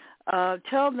way,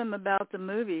 tell them about the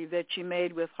movie that you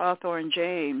made with Hawthorne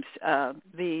James,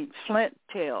 the Flint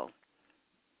Tale.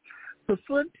 The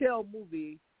Flint Tale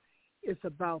movie is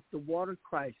about the water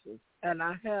crisis, and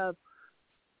I have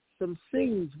some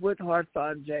scenes with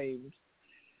Hawthorne James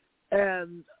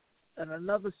and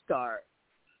another star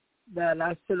that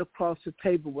I sit across the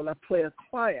table when I play a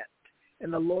client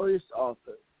in a lawyer's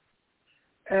office.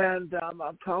 And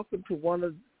I'm talking to one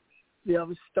of the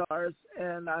other stars,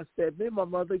 and I said, me and my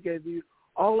mother gave you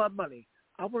all our money.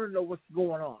 I want to know what's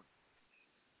going on.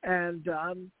 And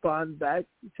Don responded back.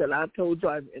 He said, I told you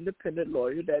I'm an independent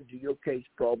lawyer that do your case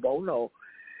pro bono.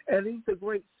 And these are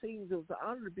great scenes. It was an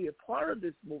honor to be a part of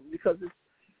this movie because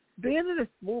being in this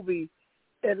movie,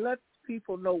 it lets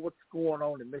people know what's going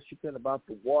on in Michigan about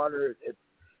the water.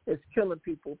 It's killing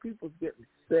people. People's getting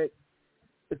sick.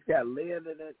 It's got lead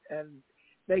in it, and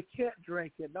they can't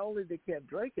drink it. Not only they can't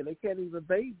drink it, they can't even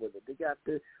bathe with it. They got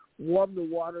to warm the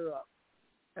water up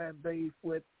and bathe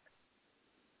with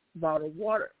bottled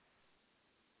water.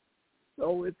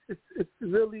 So it's a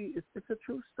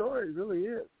true story. It really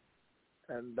is.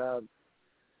 And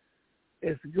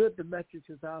it's good the message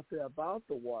is out there about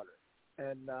the water.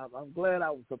 And I'm glad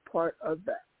I was a part of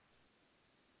that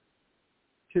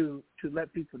to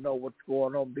let people know what's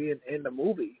going on being in the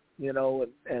movie,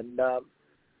 and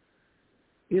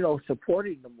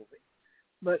supporting the movie.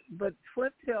 But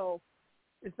Flint Hill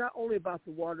is not only about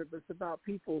the water, but it's about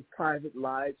people's private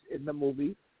lives in the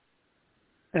movie.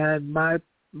 And my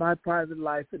private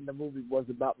life in the movie was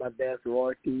about my dance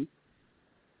royalties,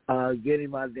 getting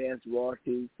my dance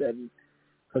royalties, and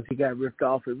because he got ripped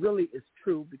off. It really is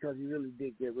true because he really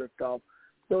did get ripped off.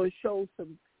 So it shows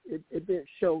some. It did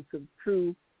show some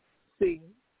true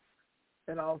things,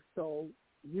 and also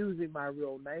using my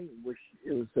real name, which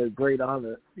it was a great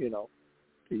honor, to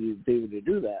be able to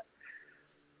do that.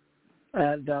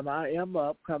 And I am an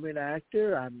upcoming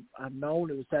actor. I'm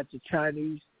known. It was at the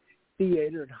Chinese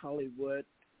Theater in Hollywood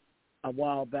a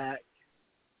while back,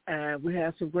 and we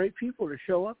had some great people to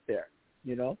show up there.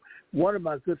 One of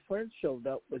my good friends showed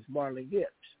up was Marlon Gibbs.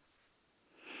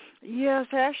 Yes,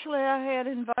 actually, I had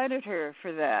invited her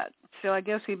for that. So I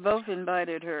guess we both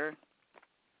invited her.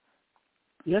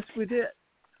 Yes, we did.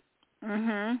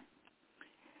 Mhm.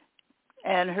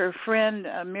 And her friend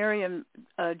Miriam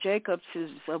Jacobs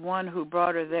is the one who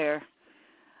brought her there.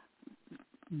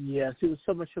 Yes, it was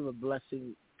so much of a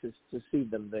blessing to see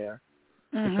them there,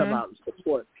 to come out and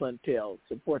support Plantel,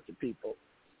 support the people.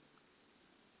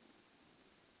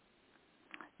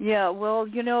 Yeah, well,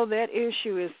 that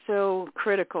issue is so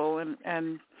critical,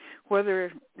 and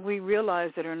whether we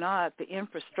realize it or not, the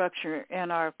infrastructure in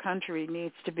our country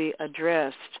needs to be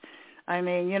addressed. I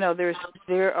mean,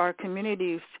 there are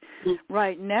communities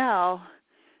right now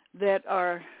that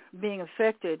are being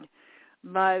affected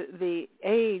by the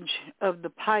age of the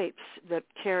pipes that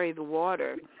carry the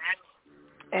water.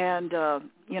 And,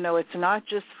 it's not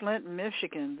just Flint,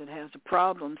 Michigan that has a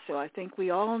problem. So I think we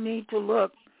all need to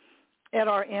look at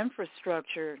our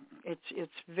infrastructure.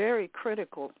 It's very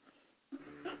critical.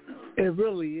 It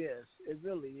really is. It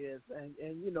really is. And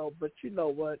but you know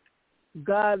what?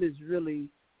 God is really,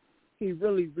 he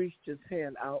really reached his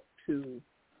hand out to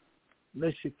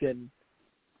Michigan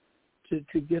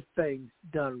to get things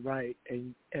done right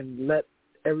and let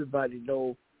everybody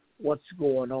know what's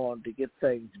going on to get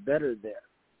things better there.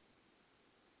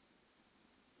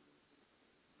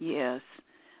 Yes.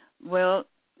 Well,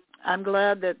 I'm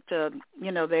glad that,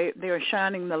 they are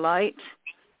shining the light.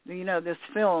 This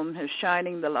film is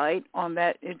shining the light on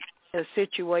that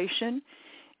situation.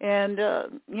 And,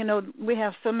 we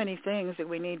have so many things that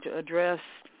we need to address,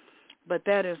 but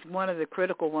that is one of the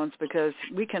critical ones because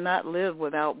we cannot live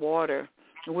without water.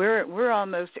 We're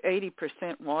almost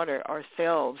 80% water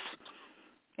ourselves,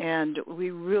 and we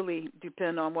really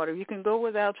depend on water. You can go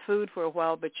without food for a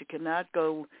while, but you cannot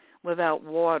go without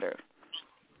water.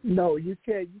 No, you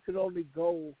can't. You can only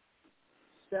go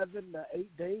 7 to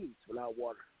 8 days without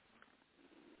water.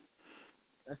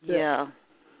 That's it.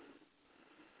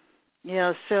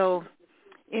 Yeah. So,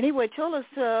 anyway, tell us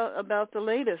about the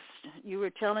latest. You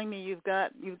were telling me you've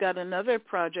got another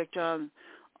project on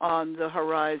the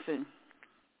horizon.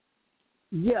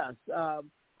 Yes,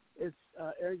 it's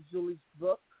Eric Zuley's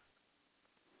book,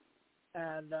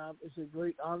 and it's a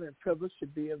great honor and privilege to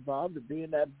be involved, to be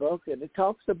in that book. And it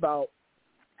talks about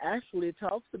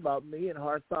me and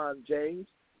Harthon James,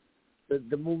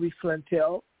 the movie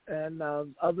Flintel, and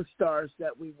other stars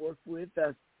that we work with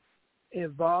that's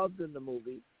involved in the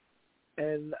movie.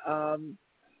 And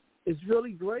it's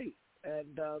really great.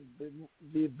 And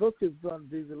the book is going to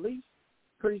be released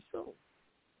pretty soon.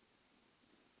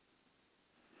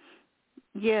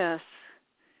 Yes.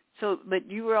 So, but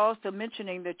you were also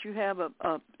mentioning that you have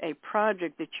a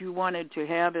project that you wanted to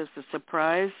have as a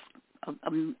surprise.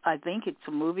 I think it's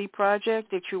a movie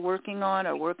project that you're working on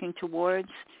or working towards.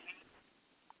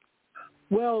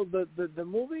 Well, the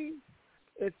movie,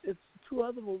 it's 2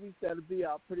 other movies that'll be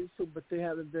out pretty soon, but they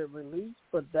haven't been released.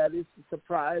 But that is a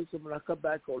surprise. And when I come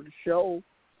back on the show,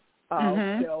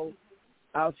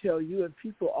 I'll tell you and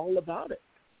people all about it.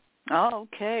 Oh,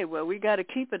 okay. Well, we got to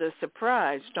keep it a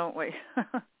surprise, don't we?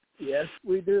 Yes,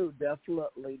 we do.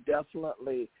 Definitely.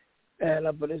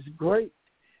 And but it's great.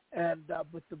 And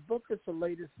but the book is the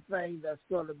latest thing that's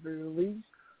going to be released.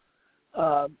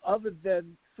 Other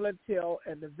than Flintel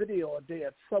and the video, A Day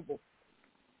of Trouble.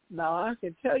 Now I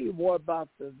can tell you more about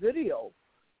the video,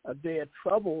 A Day of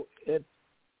Trouble. It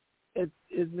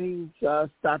means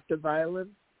stop the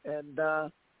violence and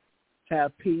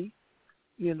have peace.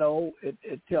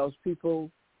 It tells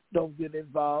people don't get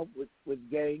involved with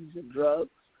gangs and drugs.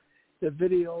 The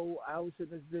video, I was in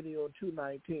this video in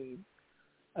 2019,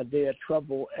 A Day of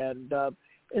Trouble, and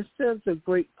it sends a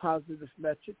great positive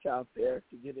message out there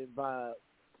to get involved,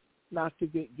 not to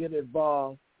get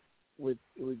involved with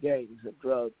gangs and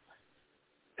drugs.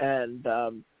 And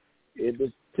it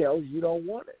just tells you don't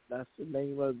want it. That's the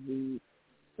name of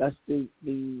that's the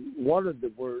one of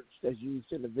the words that's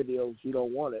used in the videos. You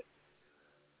don't want it.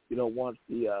 You don't want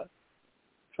the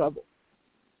trouble.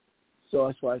 So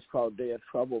that's why it's called Day of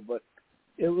Trouble. But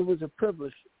it was a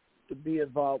privilege to be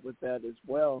involved with that as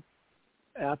well.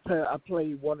 And I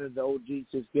play one of the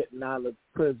OGs just getting out of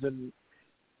prison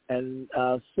and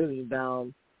sitting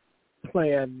down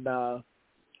playing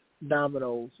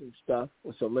dominoes and stuff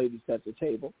with some ladies at the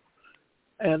table.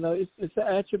 And it's an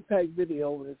action-packed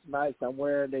video, and it's nice. I'm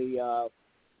wearing a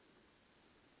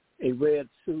red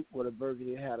suit with a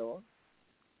burgundy hat on.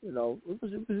 You know, it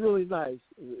was really nice.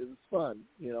 It was fun,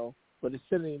 you know, but it's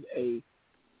sending a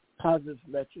positive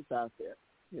message out there,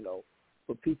 you know,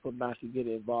 for people not to get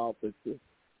involved with this.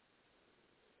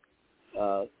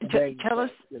 Tell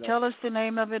us the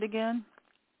name of it again.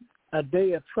 A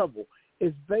Day of Trouble.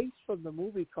 It's based from the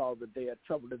movie called The Day of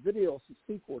Trouble. The video is a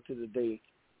sequel to The Day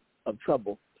of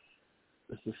Trouble.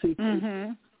 It's a sequel.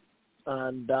 Mm-hmm.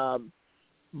 And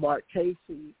Mark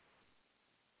Casey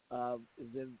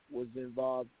was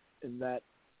involved in that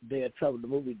Day of Trouble, the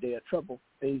movie Day of Trouble.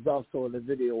 And he's also in the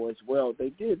video as well. They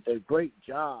did a great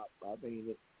job. I mean,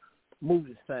 the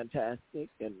movie's fantastic,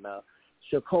 and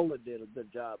Shakola did a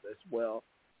good job as well.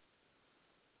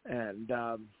 And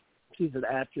she's an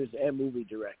actress and movie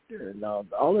director, and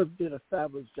all of them did a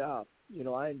fabulous job. You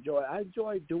know, I enjoy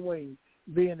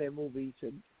being in movies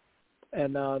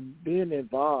and being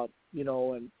involved. You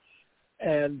know,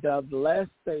 and the last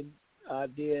thing I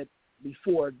did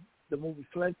before the movie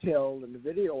Flint Hill and the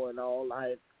video and all,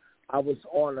 I was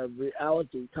on a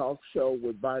reality talk show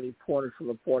with Bonnie Pointer from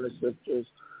the Pointer Sisters.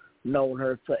 Known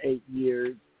her for 8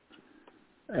 years,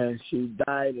 and she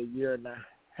died a year and a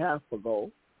half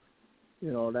ago.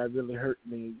 You know, that really hurt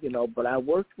me, you know, but I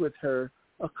worked with her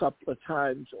a couple of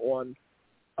times on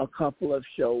a couple of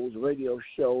shows, radio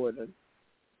show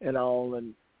and all,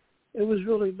 and it was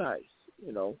really nice,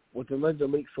 you know, with the Linda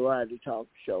Leak variety talk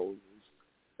shows.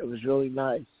 It was really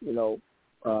nice, you know,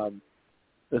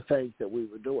 the things that we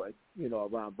were doing, you know,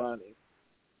 around Bonnie.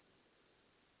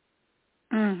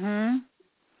 Mm-hmm.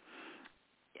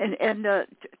 And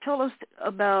tell us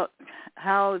about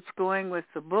how it's going with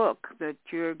the book that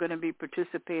you're going to be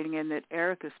participating in that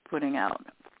Eric is putting out.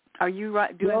 Are you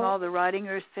doing all the writing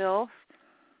yourself?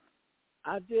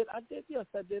 I did. Yes,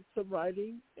 I did some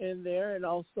writing in there, and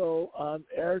also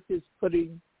Eric is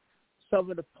putting some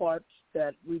of the parts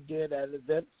that we did at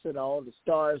events and all, the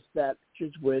stars that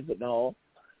she's with and all.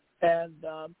 And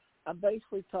I'm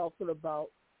basically talking about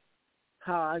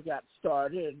how I got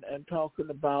started and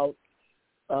talking about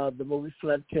the movie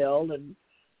Flint Hill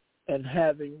and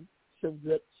having some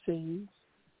good scenes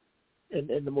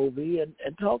in the movie and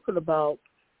talking about,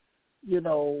 you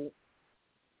know,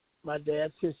 my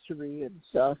dad's history and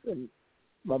stuff and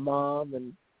my mom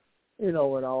and, you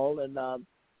know, and all. And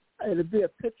it'll be a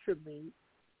picture of me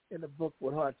in a book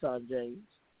with Hearts on James.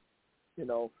 You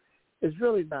know, it's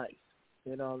really nice.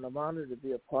 You know, and I'm honored to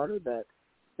be a part of that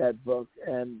book.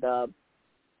 And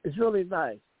it's really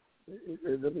nice.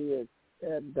 It really is.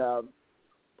 And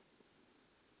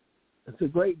it's a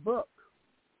great book,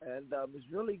 and it's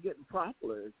really getting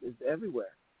popular. It's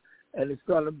everywhere, and it's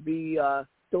going to be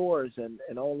stores and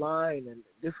online and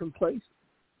different places.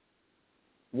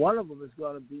 One of them is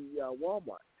going to be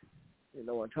Walmart, you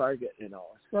know, and Target and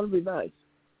all. It's going to be nice.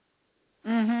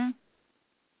 Mhm.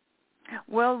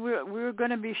 Well, we're going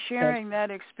to be sharing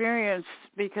that experience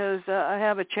because I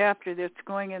have a chapter that's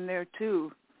going in there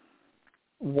too.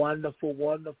 Wonderful,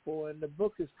 wonderful. And the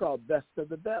book is called Best of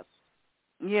the Best.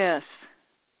 Yes.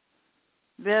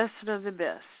 Best of the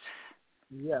best.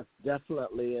 Yes,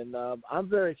 definitely. And I'm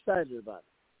very excited about it.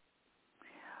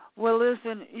 Well,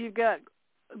 listen, you've got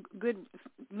good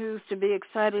news to be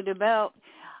excited about,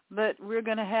 but we're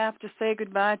going to have to say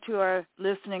goodbye to our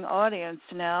listening audience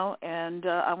now. And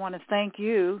I want to thank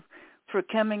you for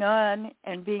coming on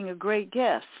and being a great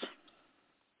guest.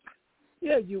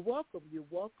 Yeah, you're welcome. You're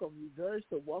welcome. You're very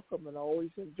so welcome, and I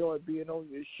always enjoy being on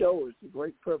your show. It's a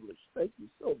great privilege. Thank you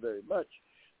so very much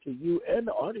to you and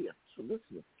the audience for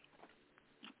listening.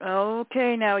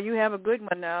 Okay, now you have a good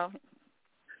one now.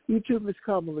 You too, Miss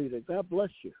Carmelita. God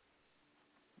bless you.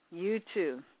 You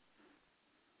too.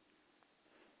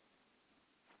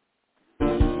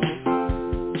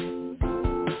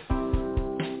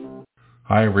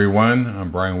 Hi, everyone.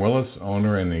 I'm Brian Willis,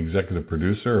 owner and the executive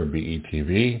producer of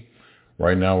BETV.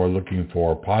 Right now we're looking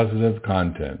for positive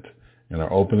content and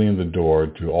are opening the door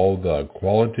to all the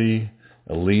quality,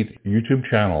 elite YouTube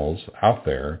channels out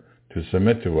there to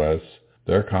submit to us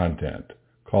their content.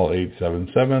 Call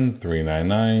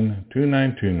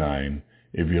 877-399-2929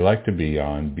 if you'd like to be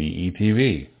on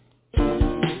BETV.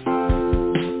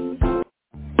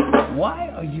 Why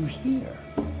are you here?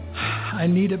 I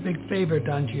need a big favor,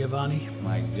 Don Giovanni.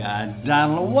 My God,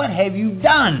 Donald, what have you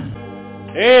done?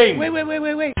 Hey! Wait.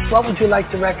 What would you like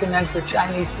to recommend for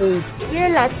Chinese food? We're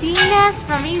Latinas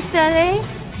from East LA.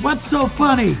 What's so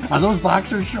funny? Are those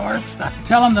boxer shorts?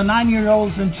 Tell them the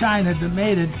 9-year-olds in China that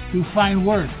made it do fine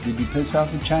work. Did you piss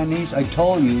off the Chinese? I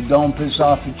told you, don't piss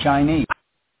off the Chinese.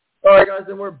 All right, guys,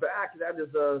 and we're back. That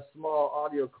is a small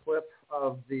audio clip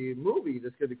of the movie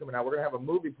that's going to be coming out. We're going to have a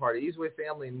movie party, eZWay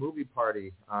Family Movie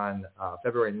Party on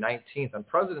February 19th on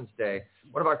President's Day.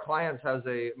 One of our clients has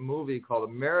a movie called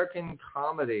American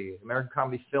Comedy,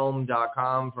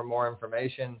 AmericanComedyFilm.com for more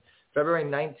information. February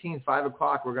 19th, 5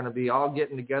 o'clock, we're going to be all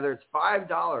getting together. It's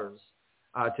 $5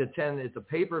 to attend. It's a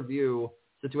pay-per-view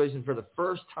situation for the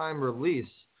first-time release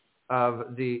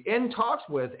of the In Talks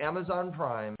with Amazon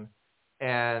Prime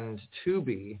and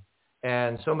Tubi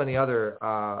and so many other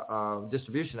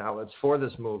distribution outlets for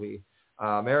this movie,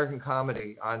 American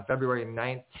Comedy, on February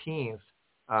 19th.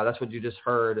 That's what you just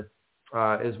heard,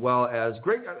 as well as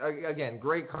great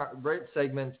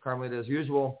segments, Carmelita, as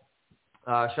usual.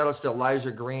 Shout out to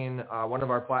Elijah Green, one of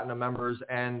our platinum members.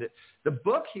 And the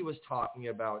book he was talking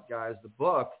about, guys, the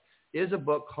book is a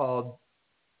book called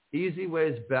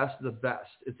eZWay's Best the Best.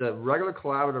 It's a regular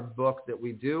collaborative book that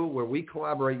we do where we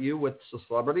collaborate you with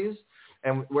celebrities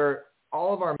and where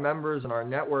all of our members and our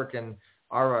network and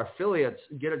our affiliates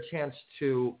get a chance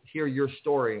to hear your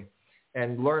story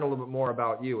and learn a little bit more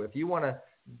about you. If you want to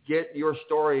get your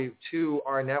story to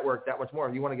our network that much more,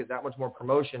 if you want to get that much more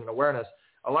promotion and awareness,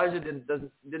 Elijah didn't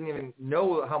even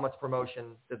know how much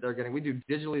promotion that they're getting. We do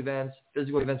digital events,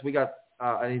 physical events. We got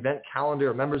an event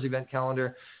calendar, a members event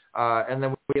calendar. And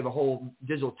then we have a whole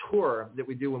digital tour that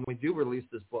we do when we do release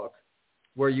this book,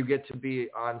 where you get to be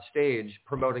on stage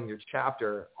promoting your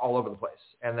chapter all over the place.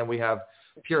 And then we have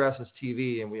Pure Essence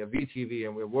TV, and we have VTV,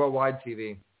 and we have Worldwide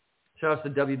TV. Shout out to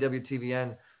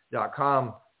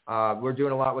www.tvn.com. We're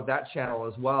doing a lot with that channel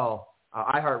as well.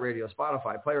 iHeartRadio,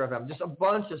 Spotify, Player FM, just a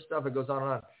bunch of stuff that goes on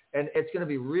and on. And it's going to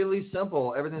be really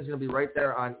simple. Everything's going to be right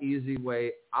there on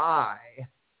eZWay.com,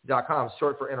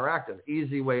 short for interactive,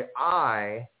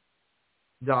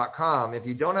 eZWay.com. If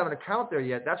you don't have an account there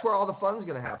yet, that's where all the fun's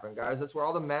going to happen, guys. That's where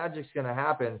all the magic's going to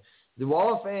happen. The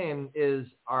Wall of Fame is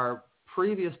our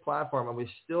previous platform, and we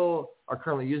still are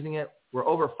currently using it. We're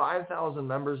over 5,000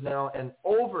 members now, and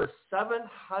over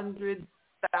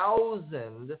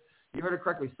 700,000. You heard it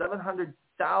correctly,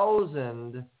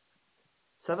 700,000.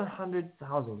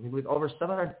 700,000. Can you believe over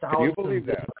 700,000? Can you believe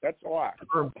that? That's a lot.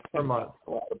 Per month.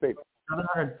 A lot of people.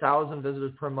 700,000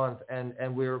 visitors per month,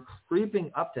 and we're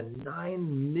creeping up to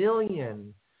 $9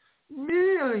 million.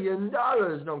 No,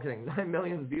 I'm kidding. 9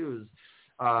 million views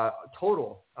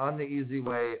total on the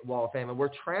eZWay Wall of Fame. And we're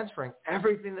transferring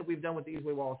everything that we've done with the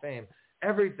eZWay Wall of Fame,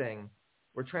 everything.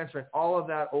 We're transferring all of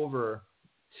that over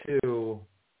to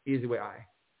eZWay I,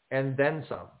 and then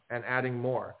some, and adding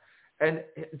more. And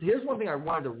here's one thing I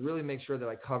wanted to really make sure that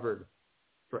I covered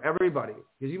for everybody,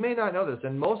 because you may not know this,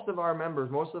 and most of our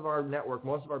members, most of our network,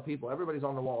 most of our people, everybody's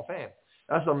on the Wall of Fame.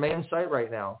 That's our main site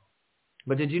right now.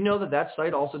 But did you know that that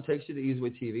site also takes you to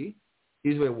eZWay TV,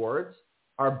 eZWay Awards,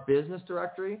 our business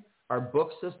directory, our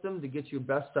book system to get you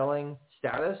best-selling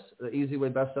status, the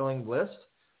eZWay best-selling list,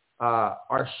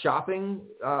 our shopping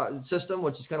system,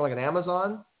 which is kind of like an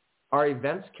Amazon, our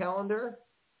events calendar,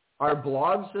 our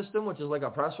blog system, which is like a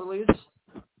press release,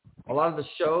 a lot of the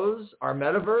shows, our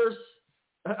metaverse,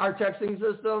 our texting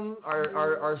system,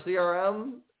 our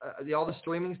CRM, all the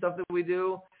streaming stuff that we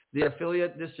do, the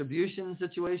affiliate distribution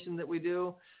situation that we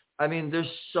do. I mean, there's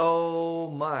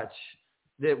so much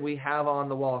that we have on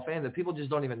the Wall of Fame that people just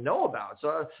don't even know about.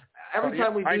 So every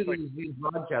time we do these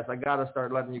broadcasts, I got to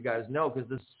start letting you guys know, because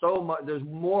there's so much. There's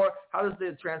more. How does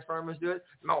the Transformers do it?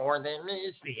 More than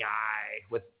meets the eye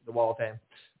with the Wall of Fame.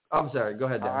 I'm sorry. Go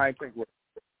ahead, Dan. I think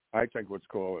what's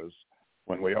cool is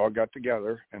when we all got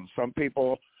together, and some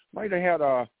people might have had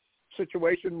a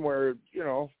situation where, you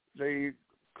know, they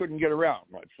couldn't get around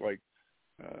much, like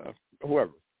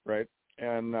whoever, right?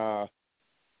 And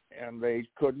they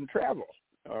couldn't travel,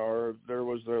 or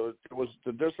the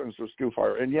distance was too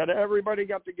far, and yet everybody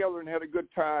got together and had a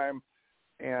good time,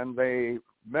 and they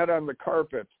met on the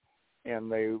carpet,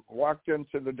 and they walked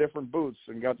into the different booths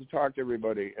and got to talk to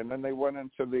everybody, and then they went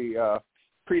into the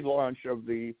pre-launch of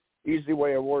the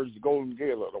eZWay Awards Golden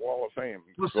Gala, the Wall of Fame.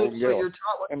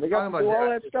 And they got to do all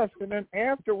that stuff, and then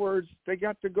afterwards they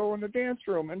got to go in the dance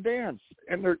room and dance,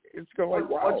 and it's going like,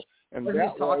 wow. And what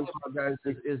he's talking about, guys,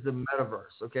 is the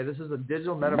metaverse. Okay, this is a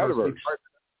digital metaverse.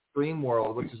 Dream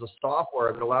World, which is a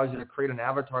software that allows you to create an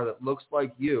avatar that looks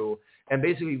like you and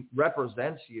basically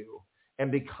represents you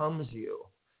and becomes you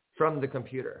from the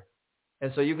computer.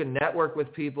 And so you can network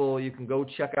with people. You can go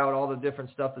check out all the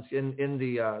different stuff that's in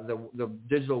the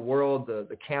digital world,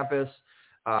 the campus.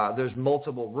 There's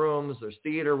multiple rooms. There's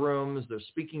theater rooms. There's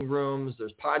speaking rooms.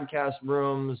 There's podcast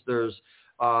rooms. There's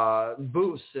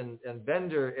booths and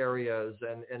vendor areas,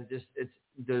 and just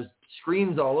there's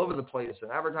screens all over the place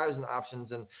and advertising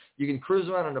options, and you can cruise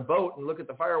around on a boat and look at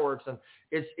the fireworks, and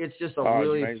it's just a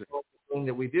really cool thing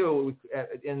that we do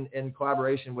in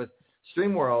collaboration with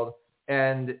StreamWorld,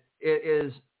 and it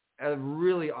is a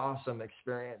really awesome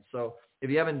experience. So if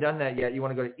you haven't done that yet, you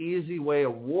want to go to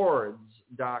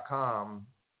eZWayAwards.com,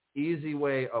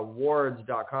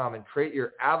 eZWayAwards.com, and create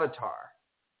your avatar.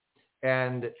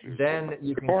 And then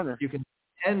you can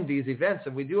attend these events.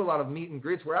 And we do a lot of meet and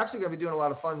greets. We're actually going to be doing a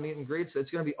lot of fun meet and greets.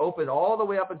 It's going to be open all the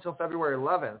way up until February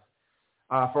 11th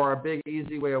for our big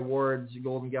eZWay Awards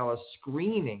Golden Gala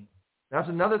screening. That's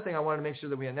another thing I wanted to make sure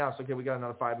that we announce. Okay, we got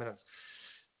another 5 minutes.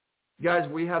 Guys,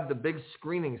 we have the big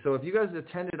screening. So if you guys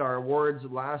attended our awards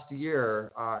last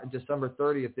year, December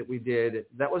 30th that we did,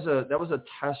 that was a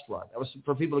test run. That was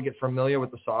for people to get familiar with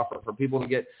the software, for people to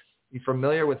get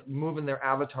familiar with moving their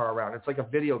avatar around. It's like a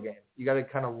video game. You got to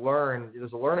kind of learn.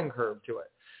 There's a learning curve to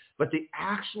it. But the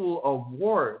actual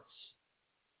awards,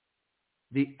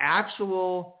 the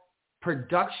actual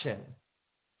production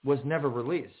was never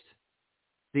released.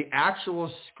 The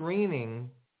actual screening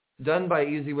done by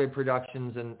eZWay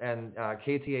Productions and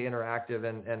KTA Interactive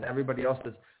and everybody else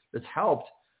that's helped,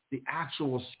 the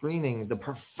actual screening, the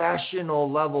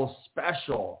professional level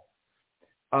special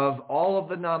of all of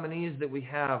the nominees that we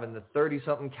have in the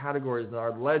 30-something categories and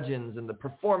our legends and the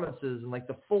performances and like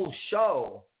the full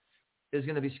show is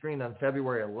going to be screened on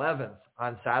February 11th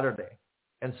on Saturday.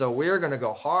 And so we're going to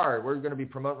go hard. We're going to be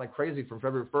promoting like crazy from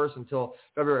February 1st until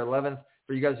February 11th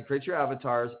for you guys to create your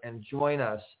avatars and join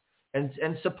us. And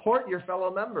support your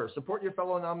fellow members, support your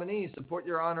fellow nominees, support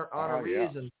your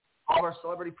honorees and all our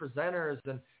celebrity presenters.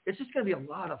 And it's just going to be a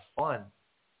lot of fun.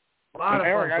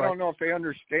 Eric, I don't know if they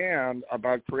understand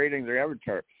about creating their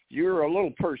avatar. You're a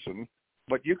little person,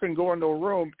 but you can go into a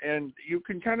room and you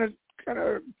can kind of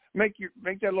make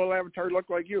that little avatar look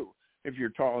like you. If you're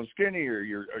tall and skinny, or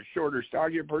you're a shorter,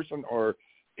 stockier person, or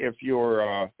if you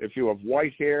have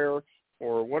white hair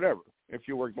or whatever. If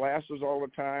you wear glasses all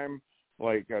the time,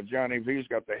 like Johnny V's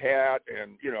got the hat,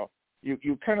 and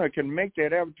you kind of can make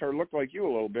that avatar look like you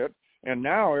a little bit. And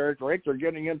now, Eric, right, they're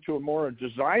getting into a more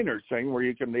designer thing where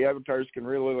the avatars can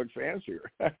really look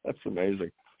fancier. That's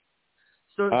amazing.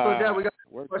 So Dad, we got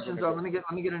questions on. Let me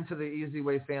get into the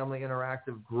eZWay Family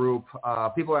Interactive group.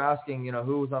 People are asking,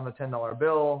 who's on the $10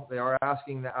 bill. They are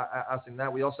asking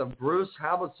that. We also have Bruce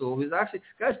Habitzel, who's actually,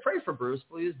 guys, pray for Bruce,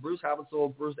 please. Bruce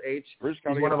Habitzel, Bruce H. He's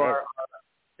one of our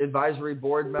advisory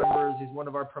board members. He's one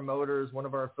of our promoters, one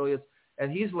of our affiliates,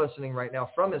 and he's listening right now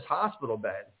from his hospital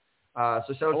bed.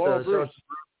 So shout out to Bruce.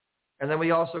 And then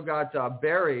we also got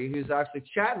Barry, who's actually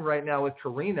chatting right now with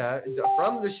Karina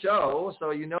from the show. So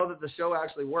you know that the show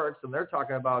actually works, and they're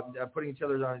talking about putting each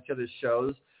other on each other's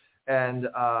shows. And,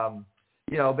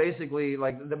 basically,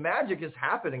 like, the magic is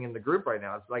happening in the group right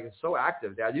now. It's so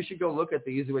active, Dad. You should go look at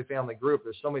the eZWay Family group.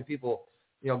 There's so many people,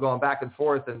 going back and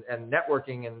forth and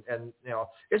networking and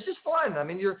it's just fun. I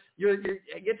mean, you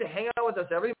get to hang out with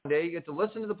us every Monday. You get to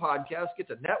listen to the podcast, get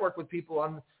to network with people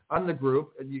on the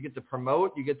group. You get to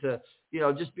promote. You get to,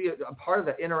 just be a part of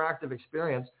the interactive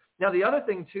experience. Now, the other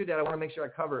thing too that I want to make sure I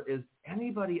cover is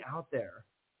anybody out there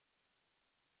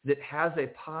that has a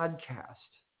podcast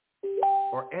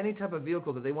or any type of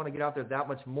vehicle that they want to get out there that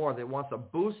much more, that wants a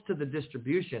boost to the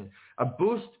distribution, a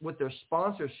boost with their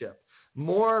sponsorship,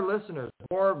 more listeners,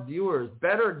 more viewers,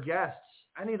 better guests,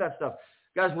 any of that stuff.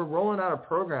 Guys, we're rolling out a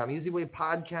program,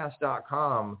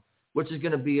 eZWayPodcast.com, which is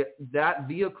going to be that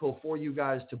vehicle for you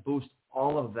guys to boost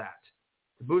all of that,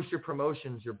 to boost your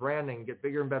promotions, your branding, get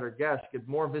bigger and better guests, get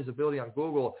more visibility on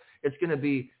Google. It's going to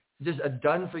be just a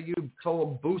done-for-you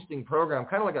total boosting program,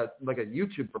 kind of like a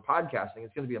YouTube for podcasting.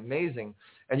 It's going to be amazing.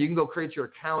 And you can go create your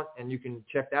account, and you can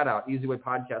check that out,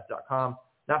 eZWayPodcast.com.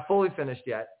 Not fully finished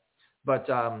yet, but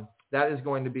that is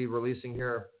going to be releasing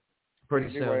here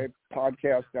pretty soon.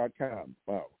 eZWayPodcast.com.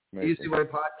 Wow.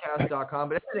 eZWayPodcast.com.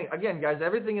 But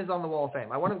everything is on the Wall of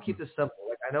Fame. I want to keep this simple.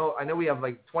 Like I know we have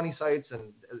like 20 sites,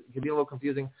 and it can be a little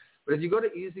confusing. But if you go to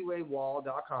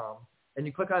eZWayWall.com and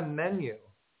you click on menu,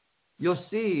 you'll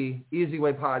see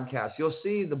eZWay Podcast. You'll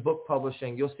see the book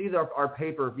publishing. You'll see our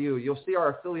pay-per-view. You'll see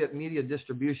our affiliate media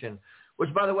distribution,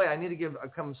 which, by the way, I need to give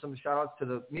some shout-outs to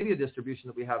the media distribution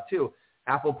that we have, too.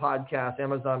 Apple Podcasts,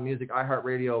 Amazon Music,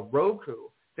 iHeartRadio, Roku,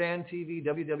 Fan TV,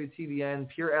 WWTVN,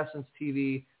 Pure Essence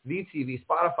TV, VTV,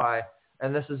 Spotify,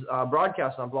 and this is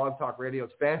broadcast on Blog Talk Radio,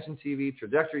 Expansion TV,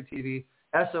 Trajectory TV,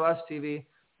 SOS TV.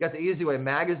 You got the eZWay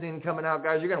magazine coming out,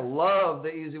 guys. You're going to love the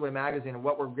eZWay magazine and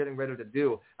what we're getting ready to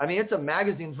do. I mean, it's a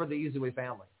magazine for the eZWay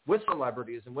family with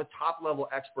celebrities and with top-level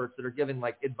experts that are giving,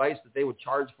 like, advice that they would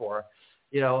charge for.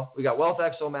 You know, we got Wealth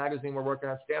Exo magazine we're working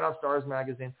on, Standout Stars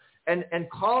magazine, and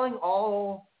calling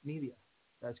all media.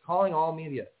 Guys, calling all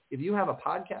media. If you have a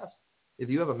podcast, if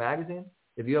you have a magazine,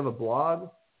 if you have a blog,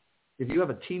 if you have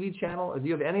a TV channel, if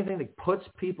you have anything that puts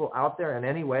people out there in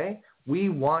any way, we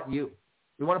want you.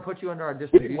 We want to put you under our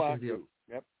distribution deal.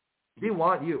 Yep. We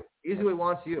want you. eZWay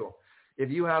wants you. If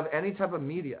you have any type of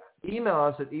media, email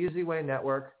us at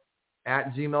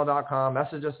eZWayNetwork@gmail.com.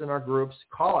 Message us in our groups.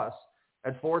 Call us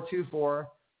at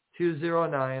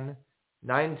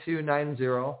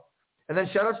 424-209-9290. And then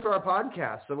shout outs to our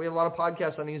podcasts. So we have a lot of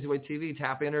podcasts on eZWay TV,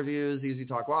 Tap Interviews, Easy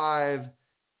Talk Live,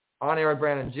 On Air with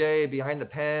Brandon J, Behind the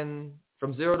Pen,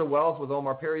 From Zero to Wealth with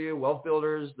Omar Periu, Wealth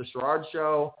Builders, The Sherrod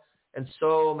Show, and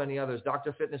so many others.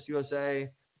 Dr. Fitness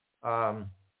USA,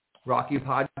 Rocky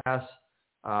Podcasts.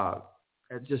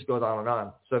 It just goes on and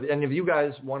on. So if you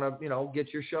guys want to,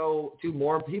 get your show to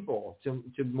more people, to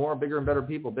more bigger and better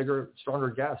people, bigger, stronger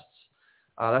guests,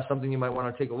 that's something you might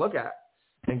want to take a look at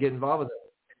and get involved with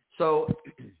it. So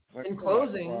in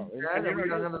closing, Brad, we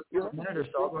got another minute or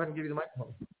so. I'll go ahead and give you the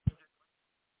microphone.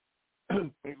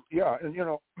 Yeah, and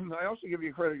I also give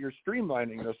you credit. You're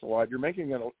streamlining this a lot. You're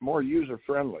making it more user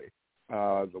friendly.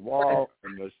 The wall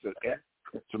and this,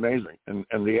 it's amazing. And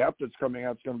the app that's coming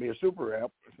out is going to be a super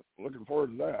app. Looking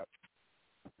forward to that.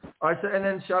 All right, and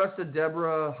then shout out to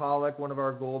Deborah Hollick, one of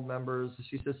our gold members.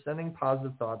 She says, sending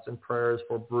positive thoughts and prayers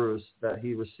for Bruce that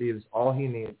he receives all he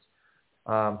needs.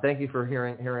 Thank you for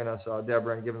hearing us,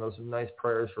 Deborah, and giving those nice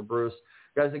prayers for Bruce.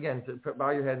 Guys, again, bow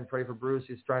your head and pray for Bruce.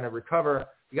 He's trying to recover.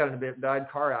 He got in a bad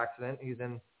car accident. He's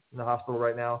in the hospital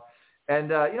right now. And,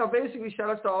 basically shout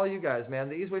outs to all you guys, man.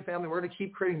 The eZWay family, we're going to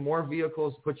keep creating more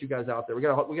vehicles to put you guys out there. We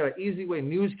got an eZWay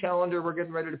news calendar we're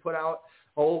getting ready to put out,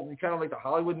 kind of like the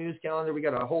Hollywood news calendar. We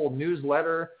got a whole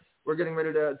newsletter. We're getting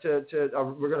ready to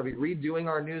we're going to be redoing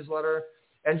our newsletter.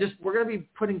 And we're going to be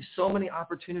putting so many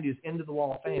opportunities into the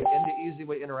Wall of Fame, into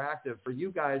eZWay Interactive for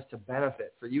you guys to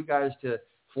benefit, for you guys to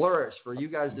flourish, for you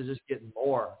guys to just get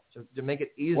more, to make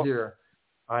it easier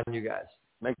on you guys.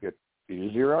 Make it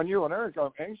easier on you. And Eric,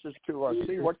 I'm anxious to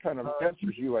see what kind of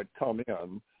answers you had come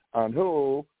in on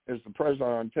who is the president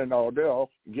on $10 bill.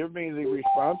 Give me the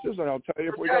responses, and I'll tell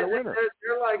you if we got a winner.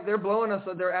 They're blowing us.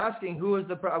 They're asking who is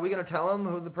are we going to tell them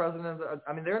who the president is?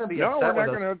 I mean, they're going to be upset with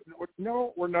us.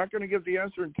 No, we're not going to give the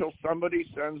answer until somebody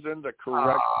sends in the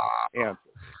correct answer.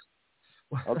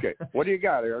 Okay, what do you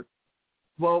got, Eric?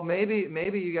 Well, maybe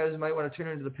you guys might want to tune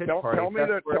into the pitch party. Tell me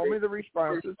the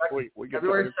responses.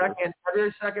 February 2nd.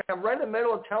 I'm right in the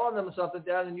middle of telling them something,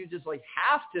 Dad, and you just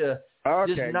have to.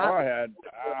 Okay, just not, go ahead.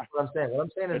 What I'm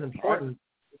saying is important.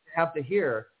 You have to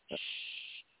hear.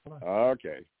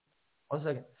 Okay. 1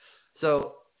 second.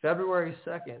 So February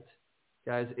 2nd,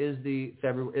 guys, is the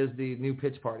new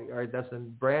pitch party. All right, that's a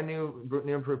brand new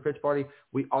improved pitch party.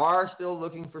 We are still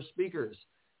looking for speakers.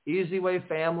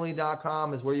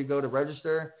 eZWayFamily.com is where you go to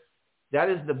register. That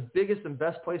is the biggest and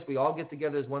best place. We all get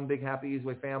together as one big happy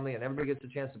eZWay family, and everybody gets a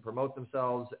chance to promote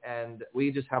themselves, and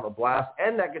we just have a blast.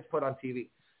 And that gets put on TV,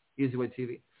 eZWay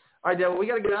TV. All right, Dale, we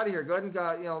got to get out of here. Go ahead and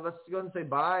let's go ahead and say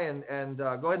bye, and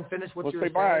go ahead and finish what you're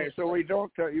saying. Bye. So we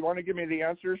don't. You want to give me the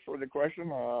answers for the question?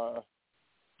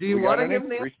 Do you want to give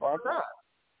me the response?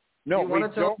 No, we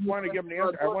don't want to give them the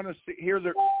answer. I want to hear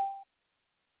the.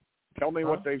 Tell me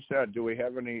what they've said. Do we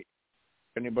have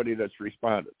anybody that's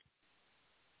responded?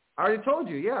 I already told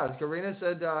you. Yeah, Karina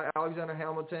said Alexander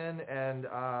Hamilton, and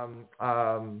I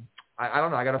don't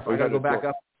know. I got to go back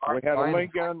up. We had a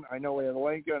Lincoln. I know we had a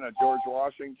Lincoln, a George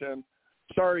Washington.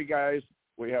 Sorry, guys,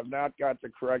 we have not got the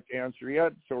correct answer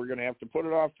yet, so we're going to have to put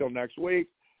it off till next week.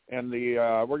 And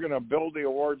we're going to build the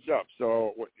awards up.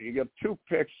 So you get 2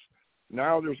 picks.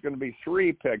 Now there's going to be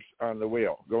 3 picks on the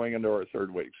wheel going into our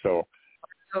 3rd week. So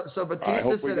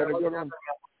Batista said Alexander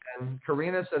Hamilton.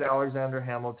 Karina said Alexander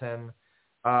Hamilton.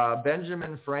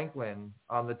 Benjamin Franklin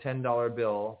on the $10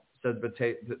 bill said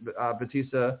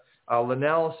Batista.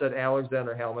 Linnell said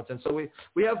Alexander Hamilton. So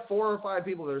we have 4 or 5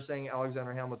 people that are saying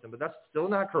Alexander Hamilton, but that's still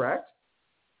not correct?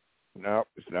 No,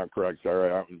 it's not correct. Sorry.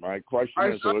 My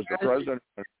question is, who is the president?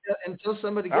 Until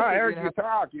somebody gets Eric,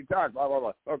 you talk, blah, blah,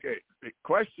 blah. Okay, the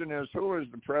question is, who is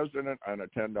the president on a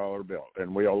 $10 bill?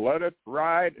 And we'll let it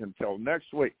ride until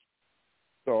next week.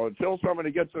 So until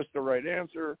somebody gets us the right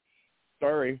answer,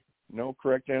 sorry, no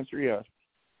correct answer yet.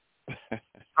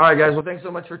 All right, guys. Well, thanks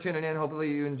so much for tuning in. Hopefully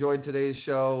you enjoyed today's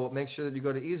show. Make sure that you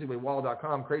go to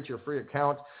eZWayWall.com, create your free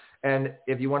account. And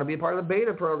if you want to be a part of the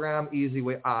beta program,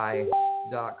 eZWay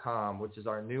eZWay.com, which is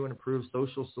our new and improved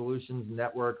social solutions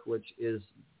network, which is,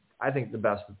 I think, the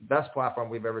best platform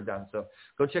we've ever done. So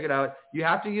go check it out. You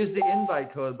have to use the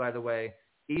invite code, by the way,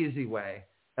 eZWay,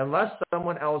 unless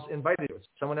someone else invited you. If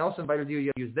someone else invited you,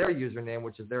 you use their username,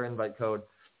 which is their invite code,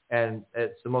 and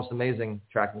it's the most amazing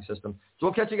tracking system. So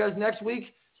we'll catch you guys next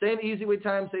week. Same eZWay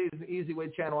time, same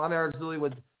eZWay channel. I'm Eric Zuley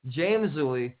with James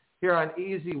Zuley here on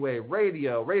eZWay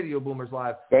Radio, Radio Boomers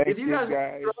Live. If you guys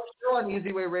are still on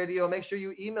eZWay Radio, make sure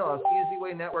you email us,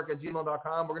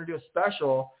 eZWayNetwork@gmail.com. We're going to do a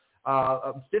special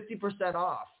of 50%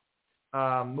 off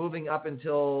moving up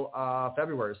until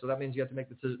February. So that means you have to make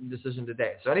the decision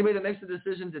today. So anybody that makes the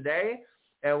decision today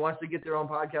and wants to get their own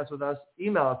podcast with us,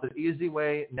 email us at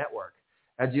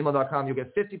eZWayNetwork@gmail.com. You'll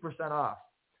get 50% off.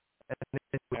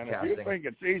 And if you think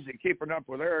it's easy keeping up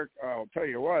with Eric, I'll tell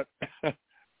you what,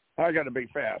 I got to be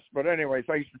fast. But anyway,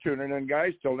 thanks for tuning in,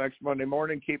 guys. Till next Monday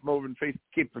morning, keep moving,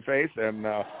 keep the faith. And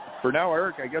for now,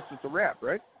 Eric, I guess it's a wrap,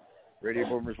 right? Radio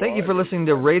Boomers Thank Live. you for listening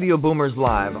to Radio Boomers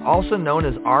Live, also known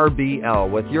as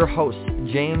RBL, with your hosts,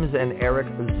 James and Eric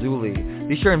Zuley.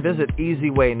 Be sure and visit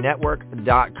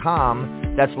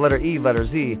eZWayNetwork.com. That's letter E, letter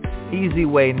Z,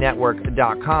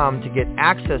 eZWayNetwork.com to get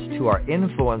access to our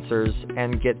influencers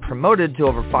and get promoted to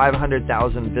over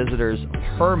 500,000 visitors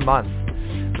per month.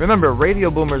 Remember, Radio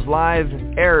Boomers Live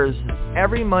airs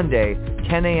every Monday,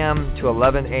 10 a.m. to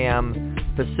 11 a.m.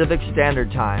 Pacific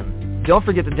Standard Time. Don't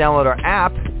forget to download our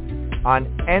app on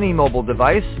any mobile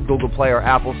device, Google Play or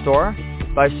Apple Store,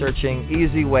 by searching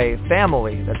eZWay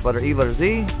Family. That's letter E, letter Z,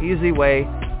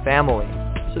 eZWay Family.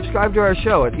 Subscribe to our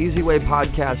show at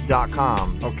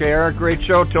eZWayPodcast.com. Okay, Eric, great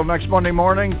show. Till next Monday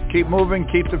morning, keep moving,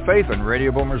 keep the faith, and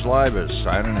Radio Boomers Live is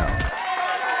signing out.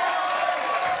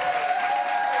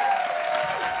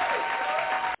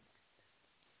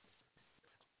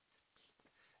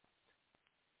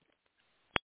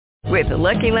 With the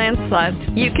Lucky Land Slots,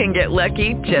 you can get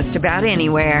lucky just about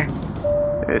anywhere.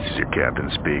 This is your captain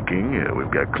speaking.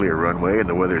 We've got clear runway and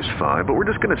the weather's fine, but we're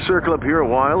just going to circle up here a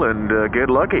while and get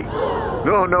lucky.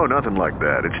 No, nothing like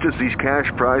that. It's just these cash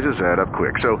prizes add up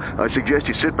quick. So I suggest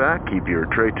you sit back, keep your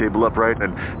tray table upright,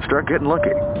 and start getting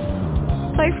lucky.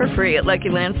 Play for free at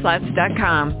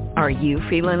LuckyLandSlots.com. Are you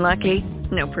feeling lucky?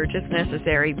 No purchase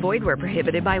necessary. Void where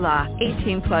prohibited by law.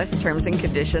 18+ terms and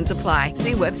conditions apply.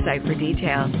 See website for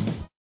details.